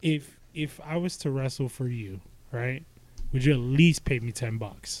 If I was to wrestle for you, right, would you at least pay me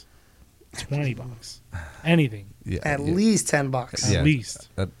 $10? $20? Anything. Yeah, At least $10. At least.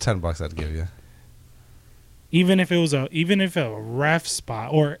 $10 I'd give you. Even if it was a ref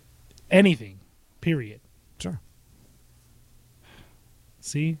spot or anything. Period. Sure.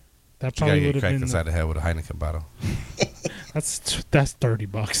 See? That You gotta probably get would have cracked been inside the head with a Heineken bottle. that's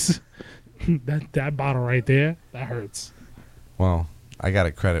 $30. that bottle right there, that hurts. Well, I got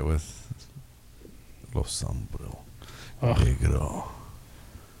a credit with Los Sombro. Negro.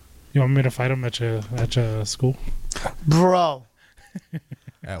 You want me to fight him at your school? Bro.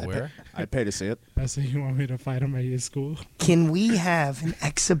 At where? I'd pay to see it. I said, you want me to fight him at your school? Can we have an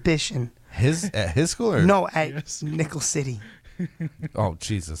exhibition? At his school or No, at Nickel City. Oh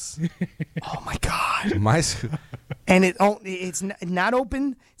Jesus! Oh my God! My school. And it's not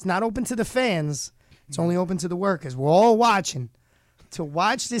open. It's not open to the fans. It's only open to the workers. We're all watching to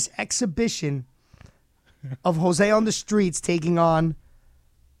watch this exhibition of Jose on the streets taking on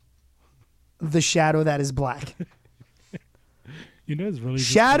the shadow that is black. You know, it's really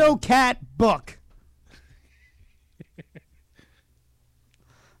Shadow Cat Book.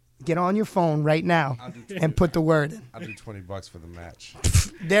 Get on your phone right now and put the word in. I'll do $20 for the match.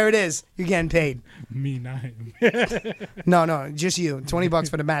 There it is. You're getting paid. Me not him. No, just you. $20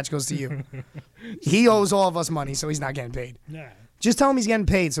 for the match goes to you. He owes all of us money, so he's not getting paid. Nah. Just tell him he's getting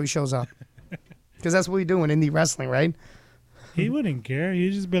paid so he shows up. Because that's what we do in indie wrestling, right? He wouldn't care.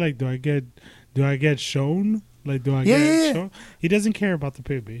 He'd just be like, "Do I get shown Like, do I Yeah, get yeah, it yeah. shown? He doesn't care about the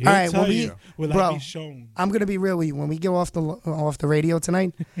pay-per-view. He'll All right, tell when you, will I bro, be shown? I'm gonna be real with you. When we go off the radio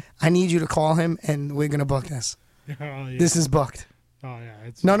tonight, I need you to call him, and we're gonna book this. Oh, yeah. This is booked. Oh yeah,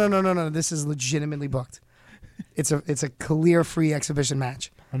 it's No. This is legitimately booked. It's a clear free exhibition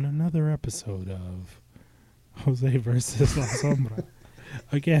match. on another episode of Jose versus La Sombra.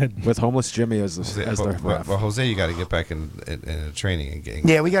 Again, with homeless Jimmy as Jose, the ref. well, Jose, you got to get back in training and getting.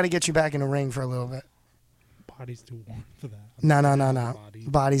 Yeah, we got to get you back in the ring for a little bit. body's too warm for that. No.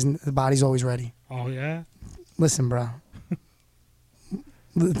 The body's always ready. Oh yeah. Listen, bro.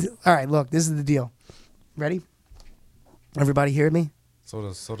 All right, look. This is the deal. Ready? Everybody hear me? So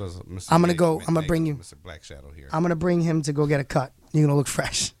does Mr. I'm gonna Nate- go. I'm gonna Nate- bring you. Mr. Black Shadow here. I'm gonna bring him to go get a cut. You're gonna look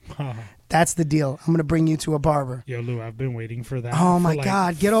fresh. That's the deal. I'm gonna bring you to a barber. Yo, Lou, I've been waiting for that. Oh for my like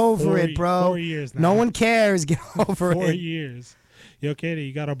God, get over it, bro. 4 years now. No one cares. Get over 4 it. years. Yo, Katie,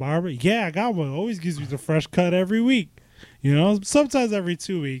 you got a barber? Yeah, I got one. Always gives me the fresh cut every week. You know, sometimes every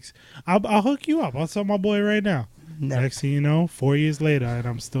 2 weeks. I'll hook you up. I'll tell my boy right now. No. Next thing you know, 4 years later, and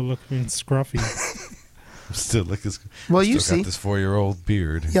I'm still looking scruffy. I'm still looking. Well, you still see. got this 4-year-old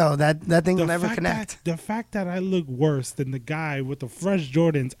beard. Yo, that thing will The never fact connect. The fact that I look worse than the guy with the fresh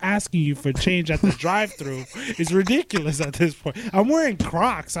Jordans asking you for change at the drive-thru is ridiculous at this point. I'm wearing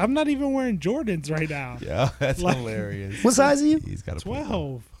Crocs. I'm not even wearing Jordans right now. Yeah, that's hilarious. What size are you? He's got a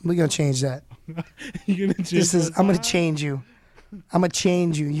 12. We're gonna change that. You're gonna change This is. my I'm gonna size? change you. I'm gonna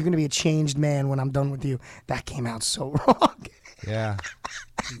change you. You're gonna be a changed man when I'm done with you. That came out so wrong. Yeah.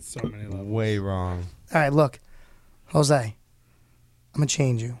 So many levels. Way wrong. All right, look, Jose. I'm gonna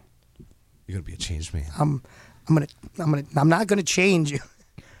change you. You're gonna be a changed man. I'm not gonna change you,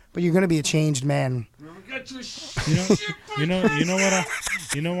 but you're gonna be a changed man. You know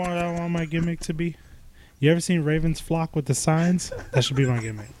what I want my gimmick to be? You ever seen Ravens flock with the signs? That should be my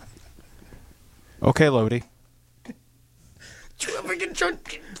gimmick. Okay, Lodi. You ever get your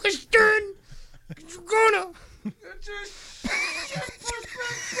push turn? You're gonna.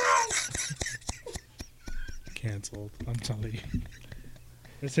 Canceled. I'm telling you.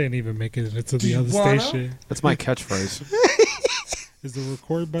 This ain't even making it to the other Wanna? station. That's my catchphrase. Is the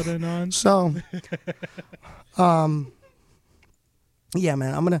record button on? So, yeah,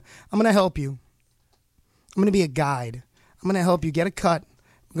 man, I'm gonna help you. I'm gonna be a guide. I'm gonna help you get a cut.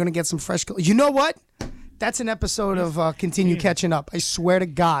 We're gonna get some fresh. You know what? That's an episode of Continue Catching Up. I swear to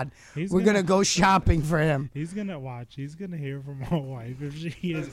God, we're gonna go shopping for him. He's gonna watch. He's gonna hear from my wife if she is